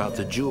details about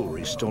the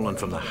jewelry stolen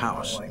from the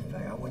house.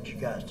 I want you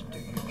guys to do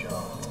your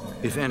job.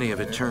 If any of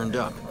it turned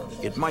up,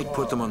 it might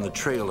put them on the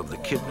trail of the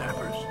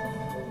kidnappers.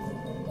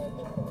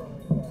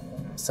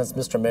 Since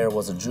Mr. Mayer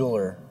was a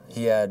jeweler,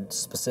 he had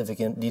specific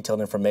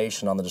detailed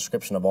information on the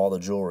description of all the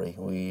jewelry.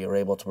 We were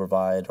able to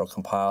provide or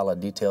compile a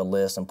detailed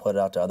list and put it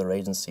out to other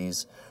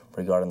agencies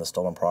regarding the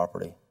stolen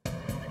property.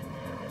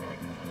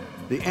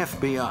 The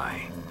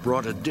FBI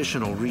brought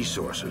additional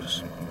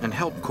resources and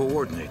helped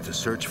coordinate the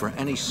search for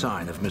any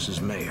sign of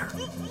Mrs. Mayer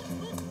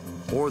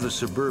or the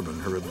Suburban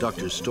her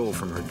abductors stole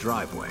from her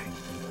driveway.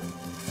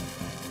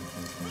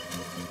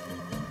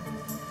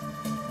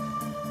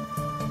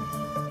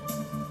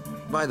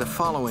 By the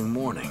following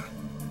morning,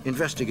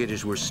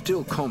 investigators were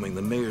still combing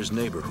the Mayer's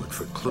neighborhood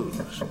for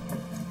clues.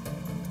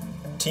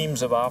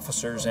 Teams of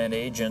officers and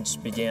agents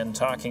began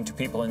talking to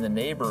people in the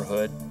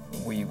neighborhood.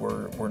 We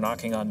were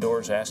knocking on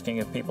doors asking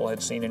if people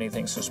had seen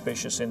anything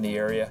suspicious in the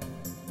area.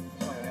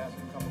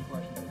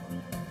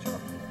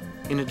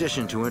 In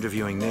addition to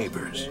interviewing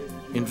neighbors,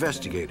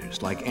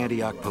 investigators like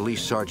Antioch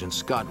Police Sergeant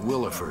Scott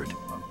Williford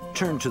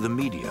turned to the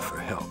media for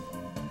help.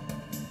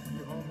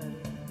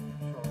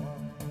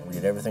 We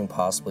did everything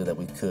possibly that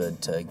we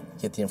could to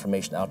get the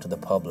information out to the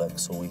public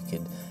so we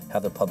could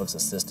have the public's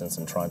assistance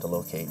in trying to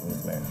locate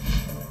Ruth Mayer.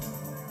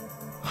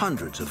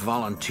 Hundreds of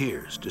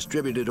volunteers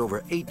distributed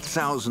over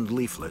 8,000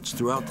 leaflets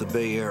throughout the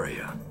Bay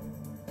Area.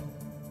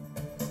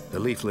 The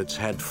leaflets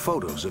had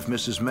photos of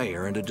Mrs.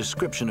 Mayer and a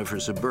description of her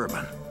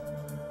Suburban.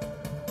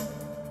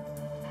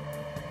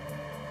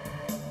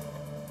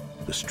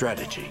 The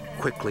strategy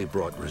quickly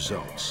brought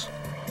results.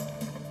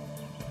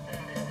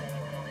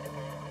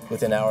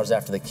 Within hours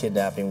after the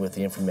kidnapping, with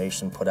the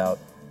information put out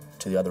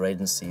to the other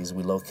agencies,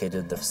 we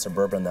located the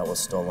Suburban that was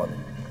stolen.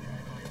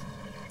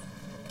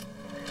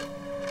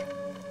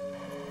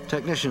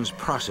 Technicians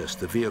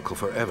processed the vehicle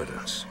for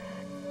evidence.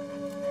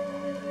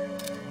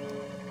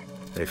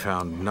 They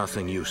found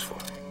nothing useful.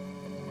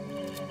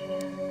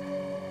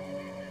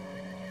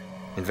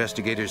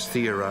 Investigators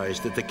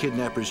theorized that the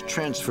kidnappers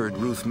transferred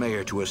Ruth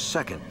Mayer to a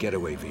second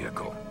getaway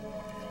vehicle.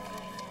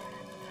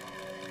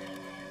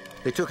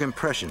 They took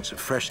impressions of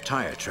fresh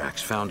tire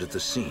tracks found at the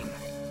scene.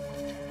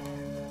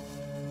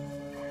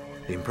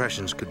 The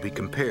impressions could be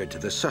compared to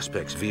the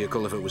suspect's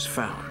vehicle if it was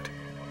found.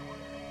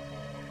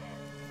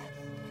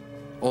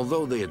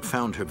 Although they had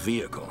found her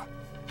vehicle,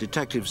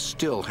 detectives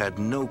still had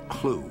no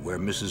clue where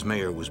Mrs.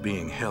 Mayer was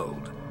being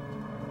held.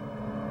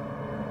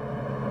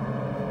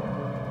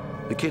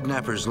 The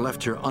kidnappers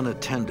left her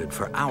unattended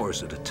for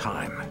hours at a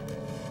time.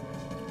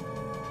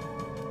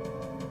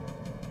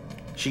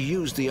 She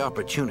used the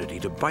opportunity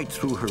to bite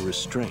through her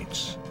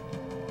restraints.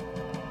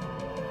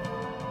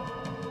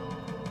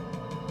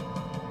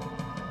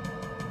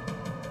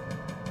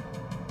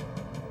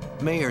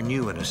 Mayer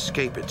knew an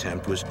escape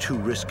attempt was too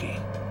risky.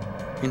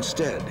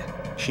 Instead,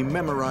 she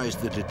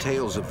memorized the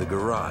details of the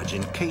garage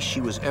in case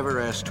she was ever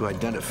asked to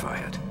identify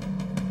it.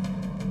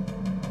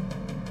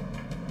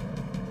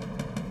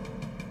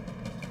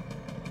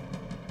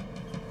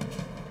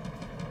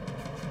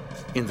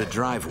 In the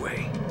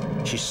driveway,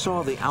 she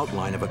saw the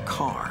outline of a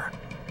car.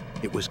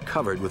 It was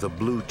covered with a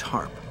blue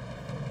tarp.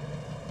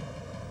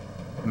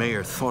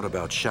 Mayer thought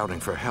about shouting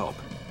for help,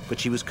 but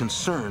she was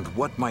concerned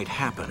what might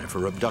happen if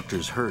her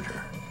abductors heard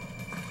her.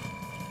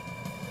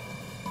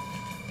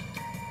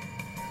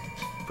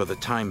 For the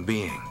time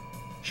being,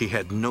 she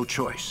had no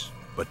choice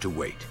but to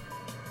wait.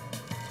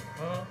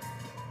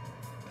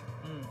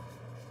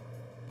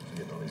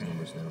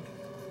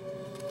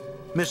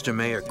 Mr.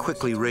 Mayer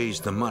quickly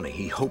raised the money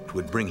he hoped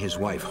would bring his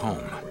wife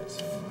home.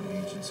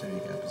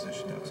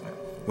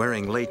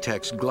 Wearing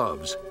latex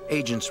gloves,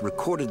 agents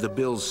recorded the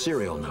bill's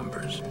serial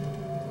numbers.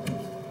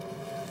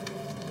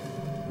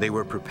 They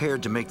were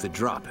prepared to make the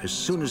drop as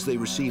soon as they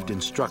received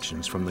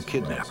instructions from the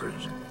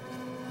kidnappers.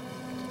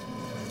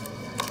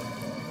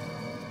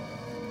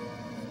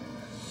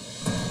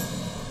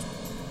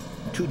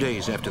 Two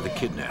days after the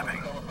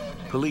kidnapping,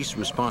 police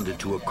responded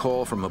to a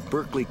call from a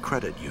Berkeley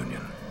credit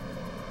union.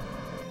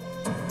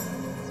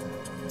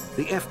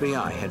 The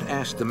FBI had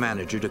asked the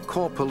manager to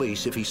call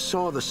police if he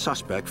saw the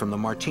suspect from the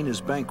Martinez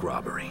bank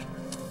robbery.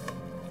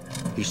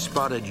 He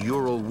spotted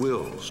Ural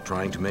Wills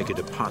trying to make a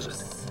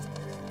deposit.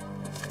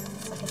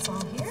 Looks like it's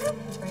all here.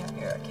 Bring up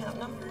your account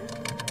number.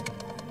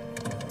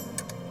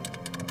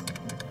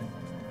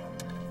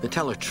 The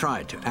teller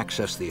tried to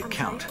access the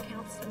account,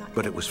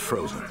 but it was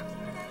frozen.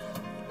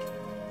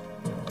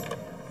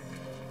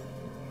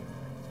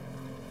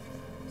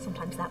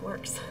 Sometimes that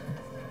works.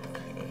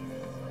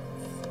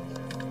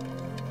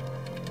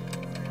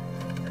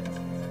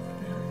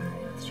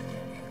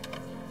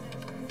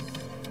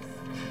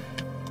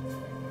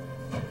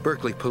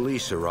 Berkeley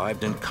police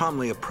arrived and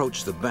calmly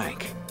approached the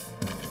bank,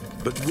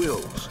 but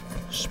Wills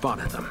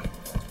spotted them.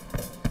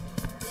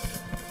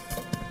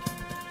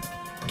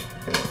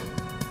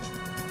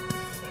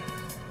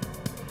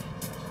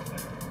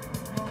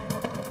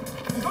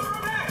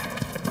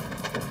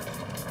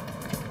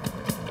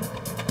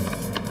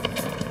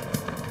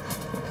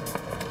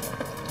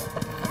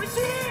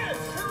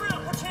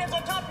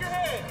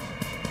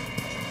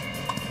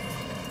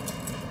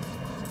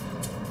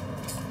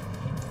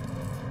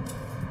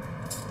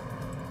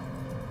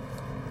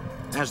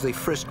 As they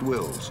frisked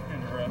Wills,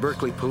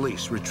 Berkeley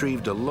police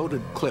retrieved a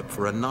loaded clip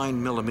for a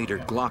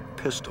 9mm Glock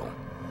pistol.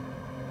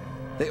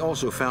 They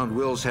also found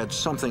Wills had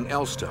something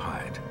else to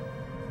hide.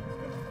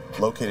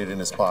 Located in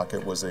his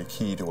pocket was a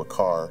key to a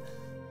car.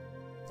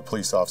 The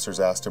police officers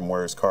asked him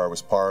where his car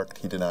was parked.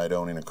 He denied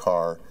owning a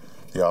car.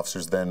 The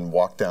officers then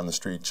walked down the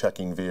street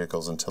checking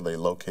vehicles until they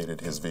located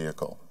his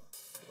vehicle.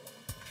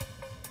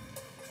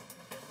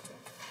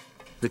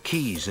 The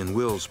keys in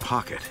Wills'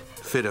 pocket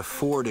fit a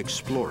Ford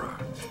Explorer.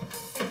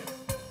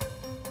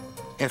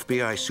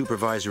 FBI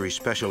Supervisory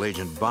Special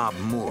Agent Bob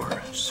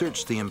Moore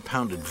searched the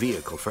impounded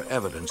vehicle for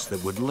evidence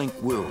that would link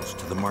Wills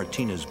to the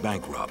Martinez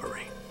bank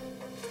robbery.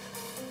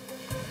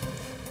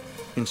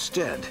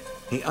 Instead,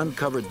 he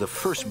uncovered the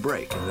first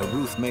break in the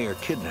Ruth Mayer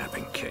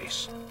kidnapping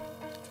case.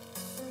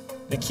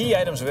 The key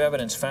items of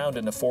evidence found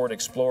in the Ford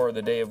Explorer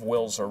the day of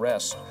Wills'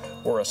 arrest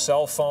were a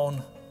cell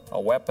phone, a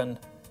weapon,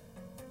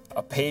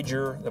 a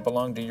pager that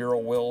belonged to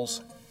Ural Wills,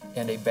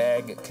 and a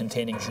bag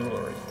containing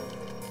jewelry.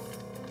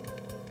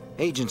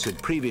 Agents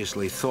had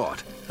previously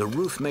thought the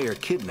Ruth Mayer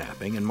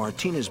kidnapping and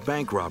Martinez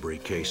bank robbery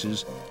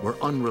cases were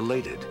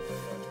unrelated.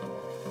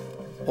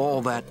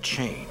 All that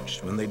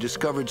changed when they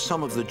discovered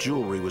some of the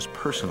jewelry was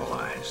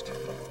personalized.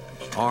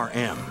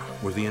 RM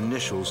were the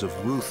initials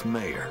of Ruth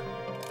Mayer.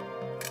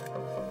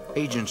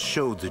 Agents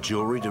showed the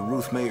jewelry to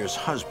Ruth Mayer's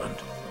husband,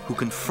 who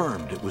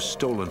confirmed it was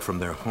stolen from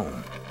their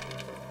home.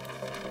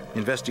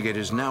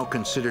 Investigators now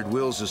considered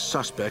Wills a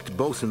suspect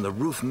both in the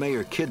Ruth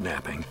Mayer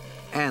kidnapping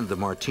and the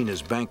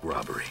Martinez bank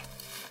robbery.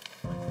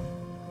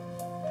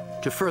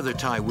 To further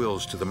tie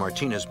Wills to the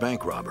Martinez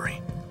bank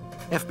robbery,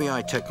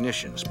 FBI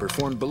technicians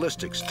performed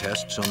ballistics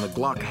tests on the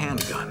Glock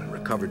handgun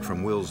recovered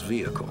from Wills'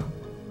 vehicle.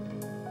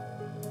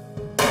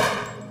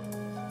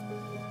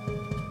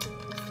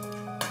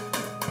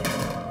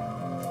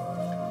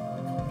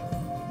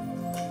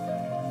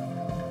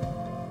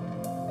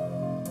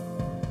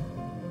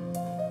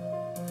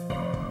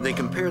 They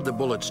compared the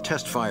bullets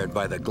test-fired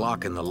by the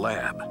Glock in the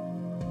lab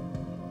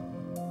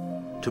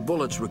to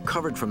bullets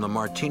recovered from the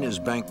Martinez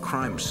Bank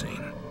crime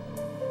scene.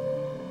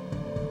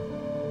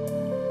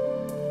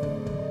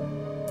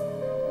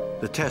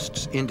 The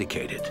tests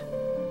indicated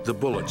the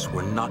bullets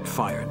were not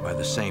fired by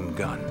the same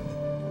gun.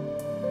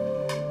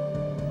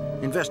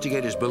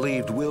 Investigators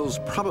believed Wills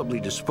probably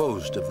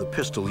disposed of the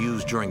pistol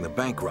used during the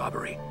bank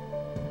robbery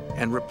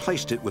and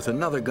replaced it with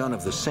another gun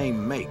of the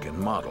same make and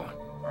model.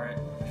 All right,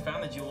 we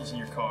found the jewels in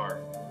your car.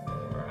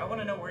 I want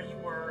to know where you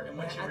were and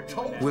what you were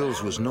doing.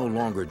 Wills was no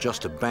longer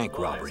just a bank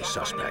robbery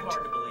suspect.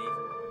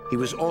 He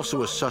was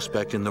also a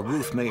suspect in the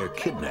Ruth Mayer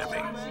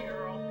kidnapping.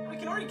 We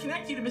can already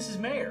connect you to Mrs.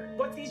 Mayer.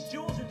 What these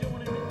jewels are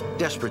doing in...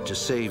 Desperate to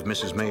save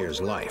Mrs.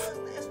 Mayer's life,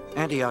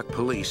 Antioch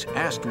police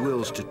asked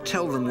Wills to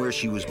tell them where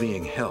she was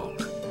being held.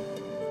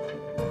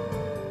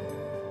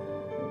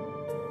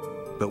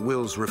 But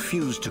Wills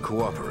refused to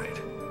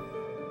cooperate.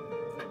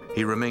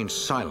 He remained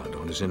silent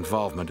on his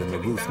involvement in the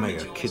Ruth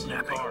Mayer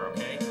kidnapping.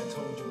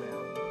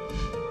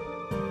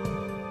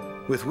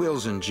 With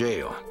Wills in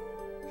jail,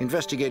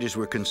 investigators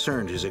were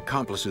concerned his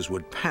accomplices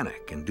would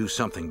panic and do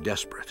something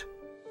desperate.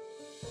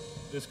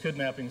 This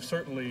kidnapping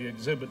certainly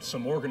exhibits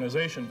some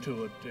organization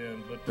to it.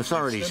 But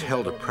Authorities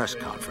held a press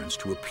conference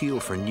to appeal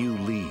for new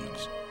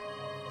leads.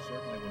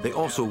 They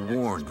also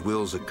warned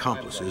Wills'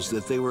 accomplices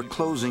that they were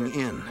closing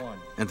in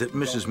and that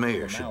Mrs.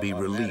 Mayer should be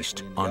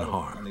released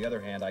unharmed. On the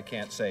other hand, I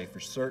can't say for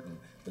certain,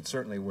 but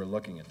certainly we're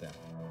looking at them.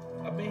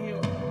 I've been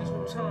here this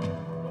whole time.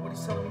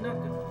 Nobody's telling me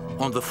nothing.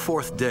 On the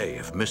fourth day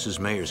of Mrs.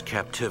 Mayer's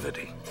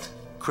captivity,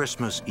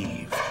 Christmas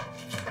Eve,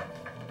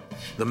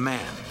 the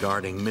man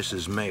guarding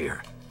Mrs.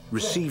 Mayer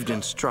received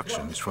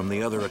instructions from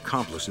the other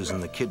accomplices in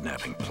the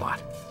kidnapping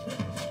plot.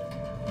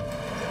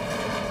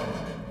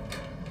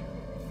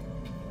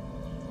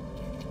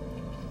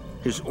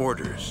 His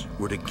orders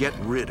were to get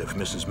rid of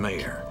Mrs.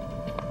 Mayer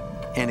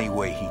any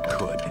way he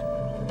could.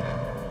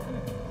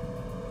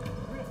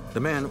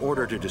 The man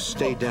ordered her to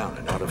stay down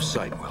and out of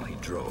sight while he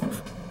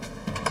drove.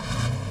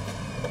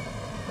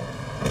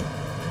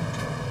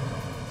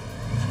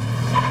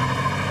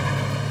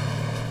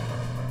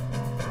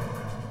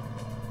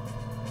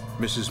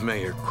 Mrs.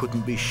 Mayer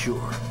couldn't be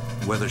sure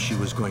whether she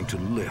was going to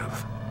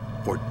live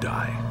or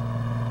die.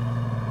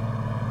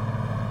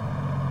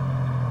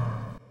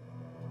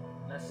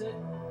 That's it.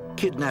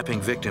 Kidnapping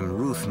victim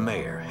Ruth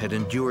Mayer had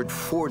endured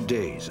 4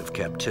 days of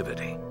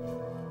captivity.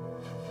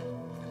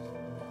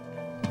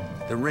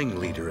 The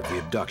ringleader of the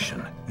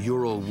abduction,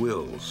 Ural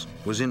Wills,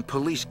 was in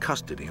police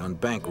custody on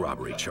bank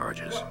robbery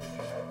charges.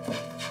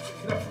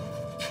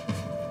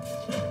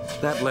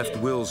 That left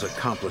Wills'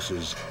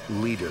 accomplices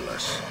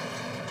leaderless,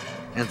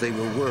 and they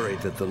were worried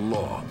that the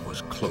law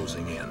was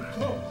closing in.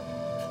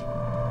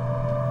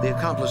 The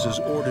accomplices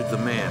ordered the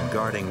man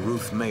guarding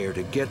Ruth Mayer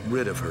to get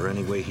rid of her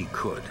any way he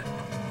could.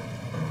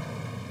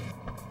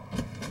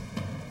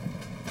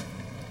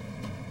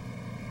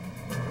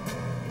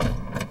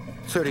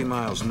 "30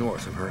 miles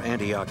north of her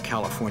Antioch,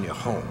 California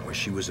home where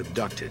she was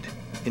abducted,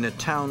 in a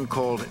town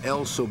called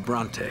El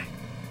Sobrante,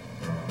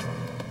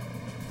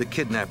 the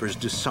kidnappers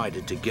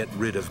decided to get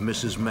rid of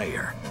Mrs.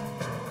 Mayer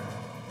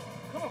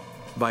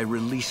by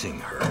releasing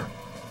her.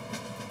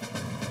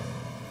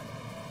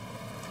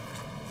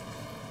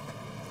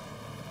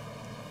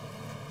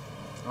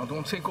 Now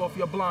don't take off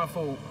your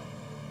blindfold.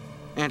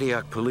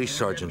 Antioch Police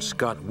Sergeant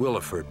Scott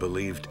Williford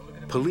believed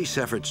police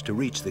efforts to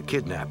reach the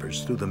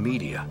kidnappers through the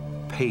media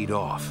paid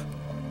off.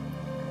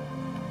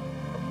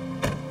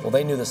 Well,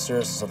 they knew the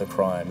seriousness of the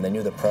crime. They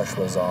knew the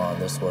pressure was on.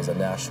 This was a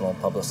national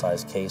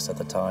publicized case at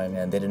the time,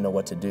 and they didn't know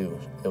what to do.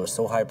 It was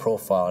so high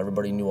profile,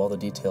 everybody knew all the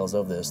details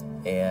of this,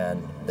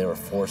 and they were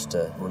forced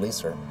to release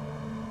her.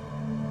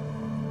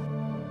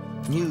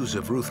 News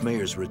of Ruth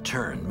Mayer's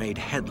return made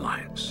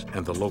headlines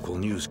and the local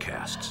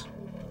newscasts.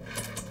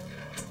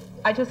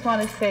 I just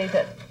want to say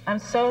that I'm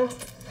so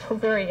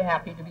very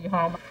happy to be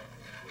home.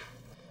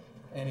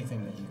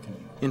 Anything that you can...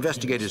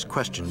 Investigators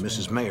questioned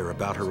Mrs. Mayer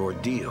about her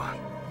ordeal.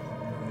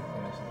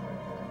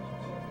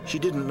 She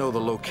didn't know the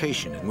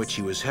location in which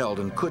she was held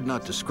and could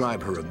not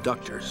describe her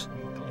abductors.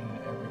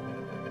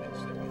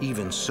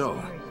 Even so,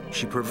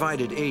 she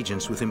provided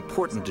agents with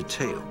important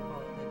detail.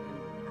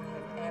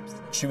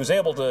 She was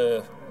able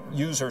to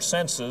use her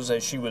senses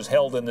as she was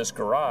held in this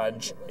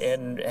garage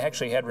and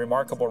actually had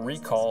remarkable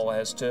recall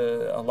as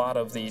to a lot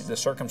of the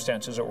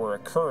circumstances that were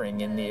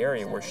occurring in the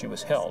area where she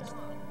was held.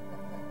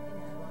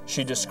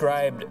 She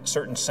described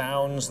certain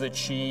sounds that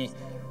she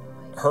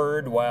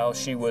heard while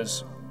she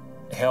was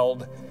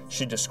held.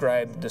 She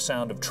described the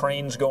sound of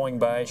trains going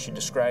by. She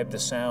described the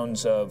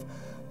sounds of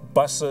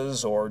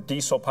buses or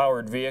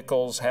diesel-powered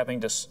vehicles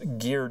having to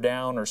gear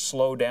down or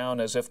slow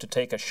down as if to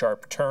take a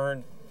sharp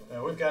turn.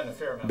 We've gotten a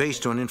fair amount.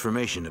 Based on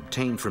information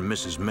obtained from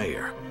Mrs.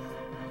 Mayer,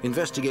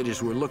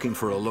 investigators were looking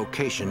for a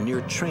location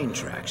near train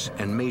tracks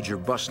and major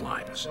bus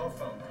lines.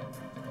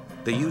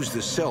 They used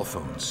the cell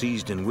phone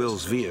seized in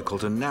Will's vehicle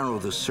to narrow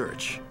the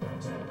search.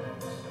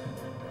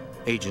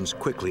 Agents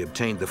quickly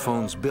obtained the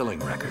phone's billing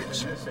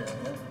records.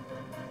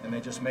 And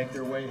they just make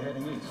their way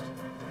heading east.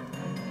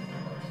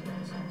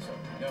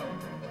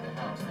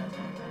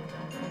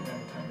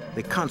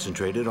 They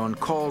concentrated on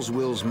calls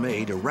Wills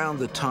made around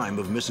the time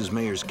of Mrs.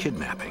 Mayer's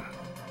kidnapping.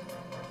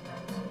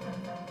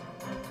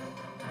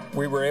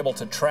 We were able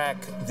to track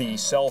the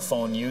cell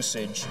phone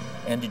usage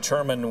and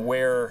determine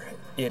where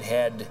it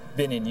had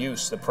been in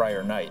use the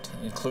prior night,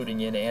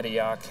 including in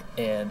Antioch,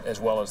 and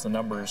as well as the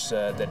numbers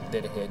that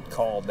it had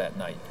called that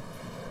night.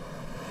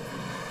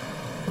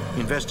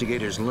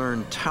 Investigators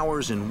learned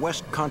towers in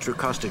West Contra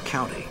Costa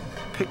County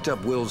picked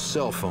up Wills'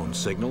 cell phone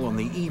signal on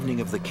the evening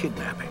of the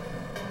kidnapping.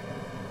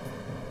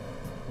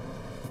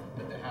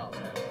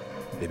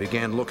 They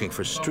began looking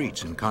for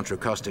streets in Contra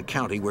Costa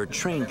County where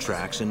train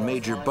tracks and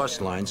major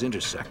bus lines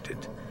intersected.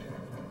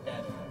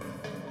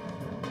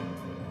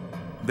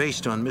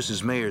 Based on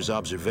Mrs. Mayer's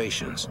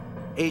observations,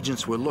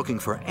 agents were looking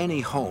for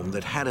any home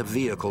that had a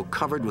vehicle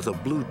covered with a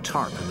blue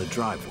tarp in the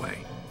driveway.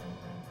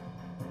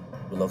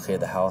 We located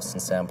the house in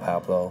San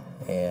Pablo,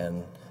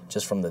 and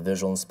just from the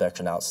visual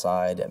inspection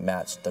outside, it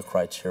matched the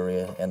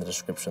criteria and the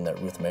description that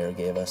Ruth Mayer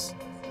gave us.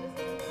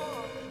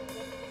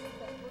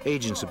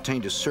 Agents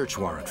obtained a search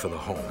warrant for the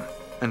home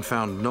and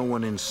found no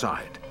one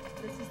inside.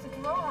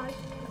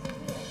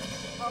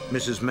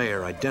 Mrs.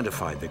 Mayer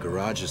identified the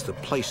garage as the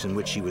place in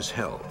which she was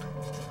held.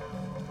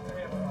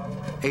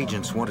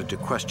 Agents wanted to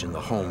question the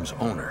home's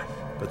owner,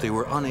 but they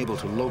were unable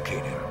to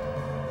locate him.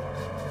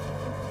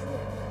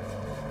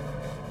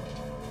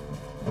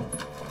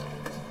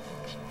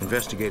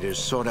 Investigators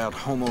sought out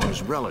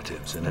homeowner's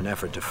relatives in an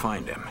effort to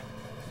find him.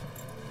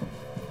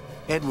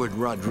 Edward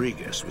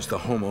Rodriguez was the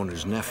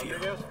homeowner's nephew.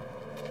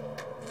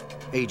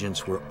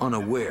 Agents were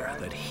unaware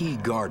that he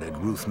guarded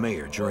Ruth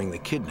Mayer during the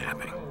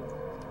kidnapping.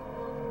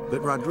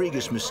 But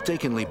Rodriguez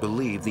mistakenly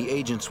believed the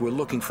agents were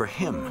looking for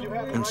him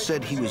and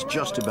said he was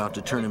just about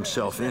to turn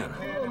himself in.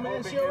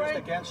 Will be used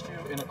against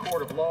you in a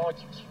court of law.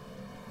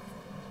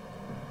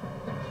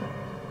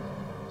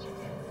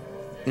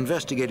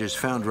 Investigators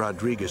found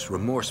Rodriguez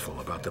remorseful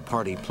about the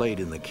part he played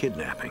in the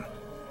kidnapping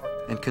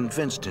and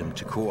convinced him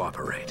to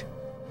cooperate.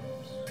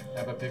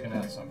 How about picking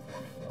out something?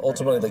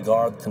 Ultimately, the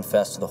guard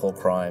confessed to the whole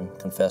crime,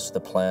 confessed to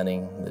the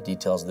planning, the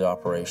details of the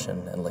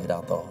operation, and laid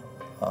out the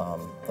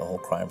whole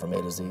crime from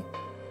A to Z.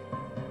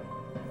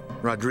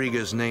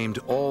 Rodriguez named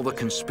all the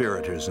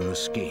conspirators in the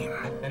scheme.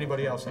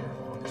 Anybody else here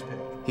on this page?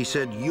 He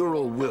said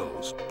Ural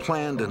Wills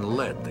planned and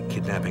led the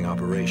kidnapping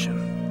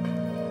operation.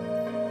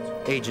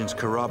 Agents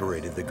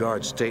corroborated the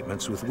guard's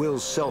statements with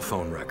Wills' cell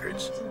phone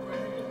records.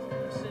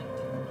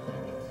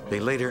 They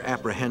later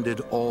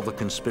apprehended all the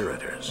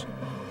conspirators.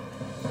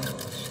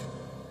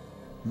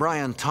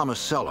 Brian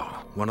Tomasello,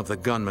 one of the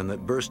gunmen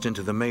that burst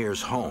into the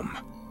mayor's home,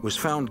 was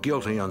found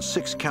guilty on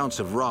 6 counts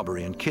of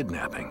robbery and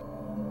kidnapping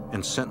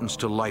and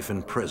sentenced to life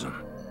in prison.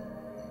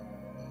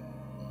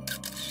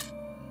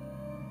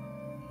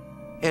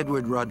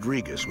 Edward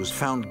Rodriguez was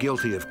found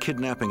guilty of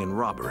kidnapping and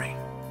robbery.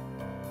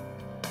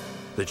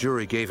 The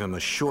jury gave him a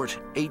short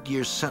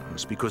 8-year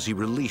sentence because he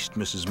released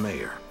Mrs.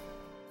 Mayer.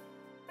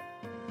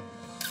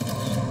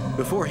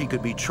 Before he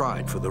could be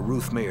tried for the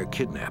Ruth Mayer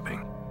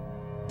kidnapping,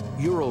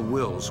 Ural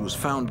Wills was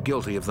found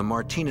guilty of the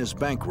Martinez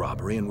bank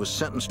robbery and was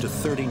sentenced to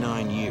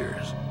 39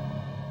 years.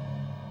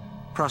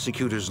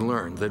 Prosecutors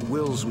learned that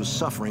Wills was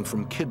suffering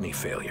from kidney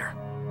failure.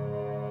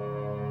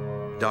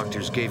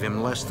 Doctors gave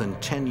him less than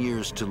 10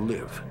 years to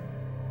live.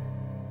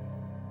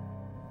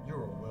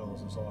 Ural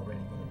Wills is already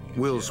going to be...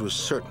 Wills was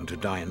certain to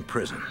die in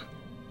prison.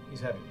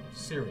 He's having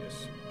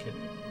serious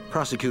kidney.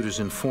 Prosecutors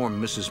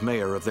informed Mrs.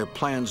 Mayer of their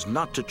plans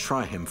not to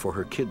try him for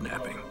her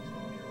kidnapping.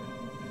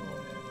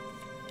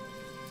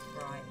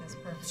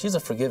 She's a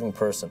forgiving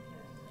person.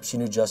 She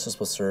knew justice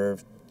was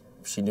served.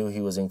 She knew he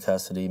was in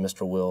custody,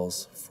 Mr.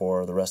 Wills,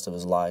 for the rest of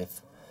his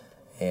life.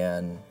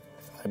 And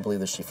I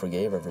believe that she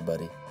forgave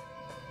everybody.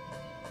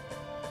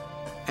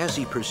 As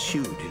he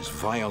pursued his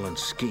violent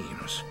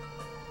schemes,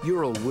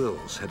 Ural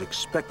Wills had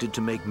expected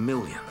to make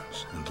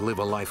millions and live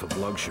a life of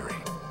luxury.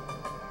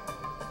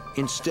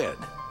 Instead,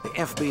 the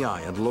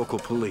FBI and local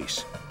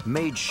police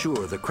made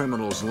sure the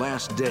criminal's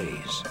last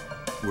days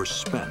were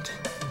spent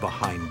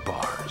behind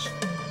bars.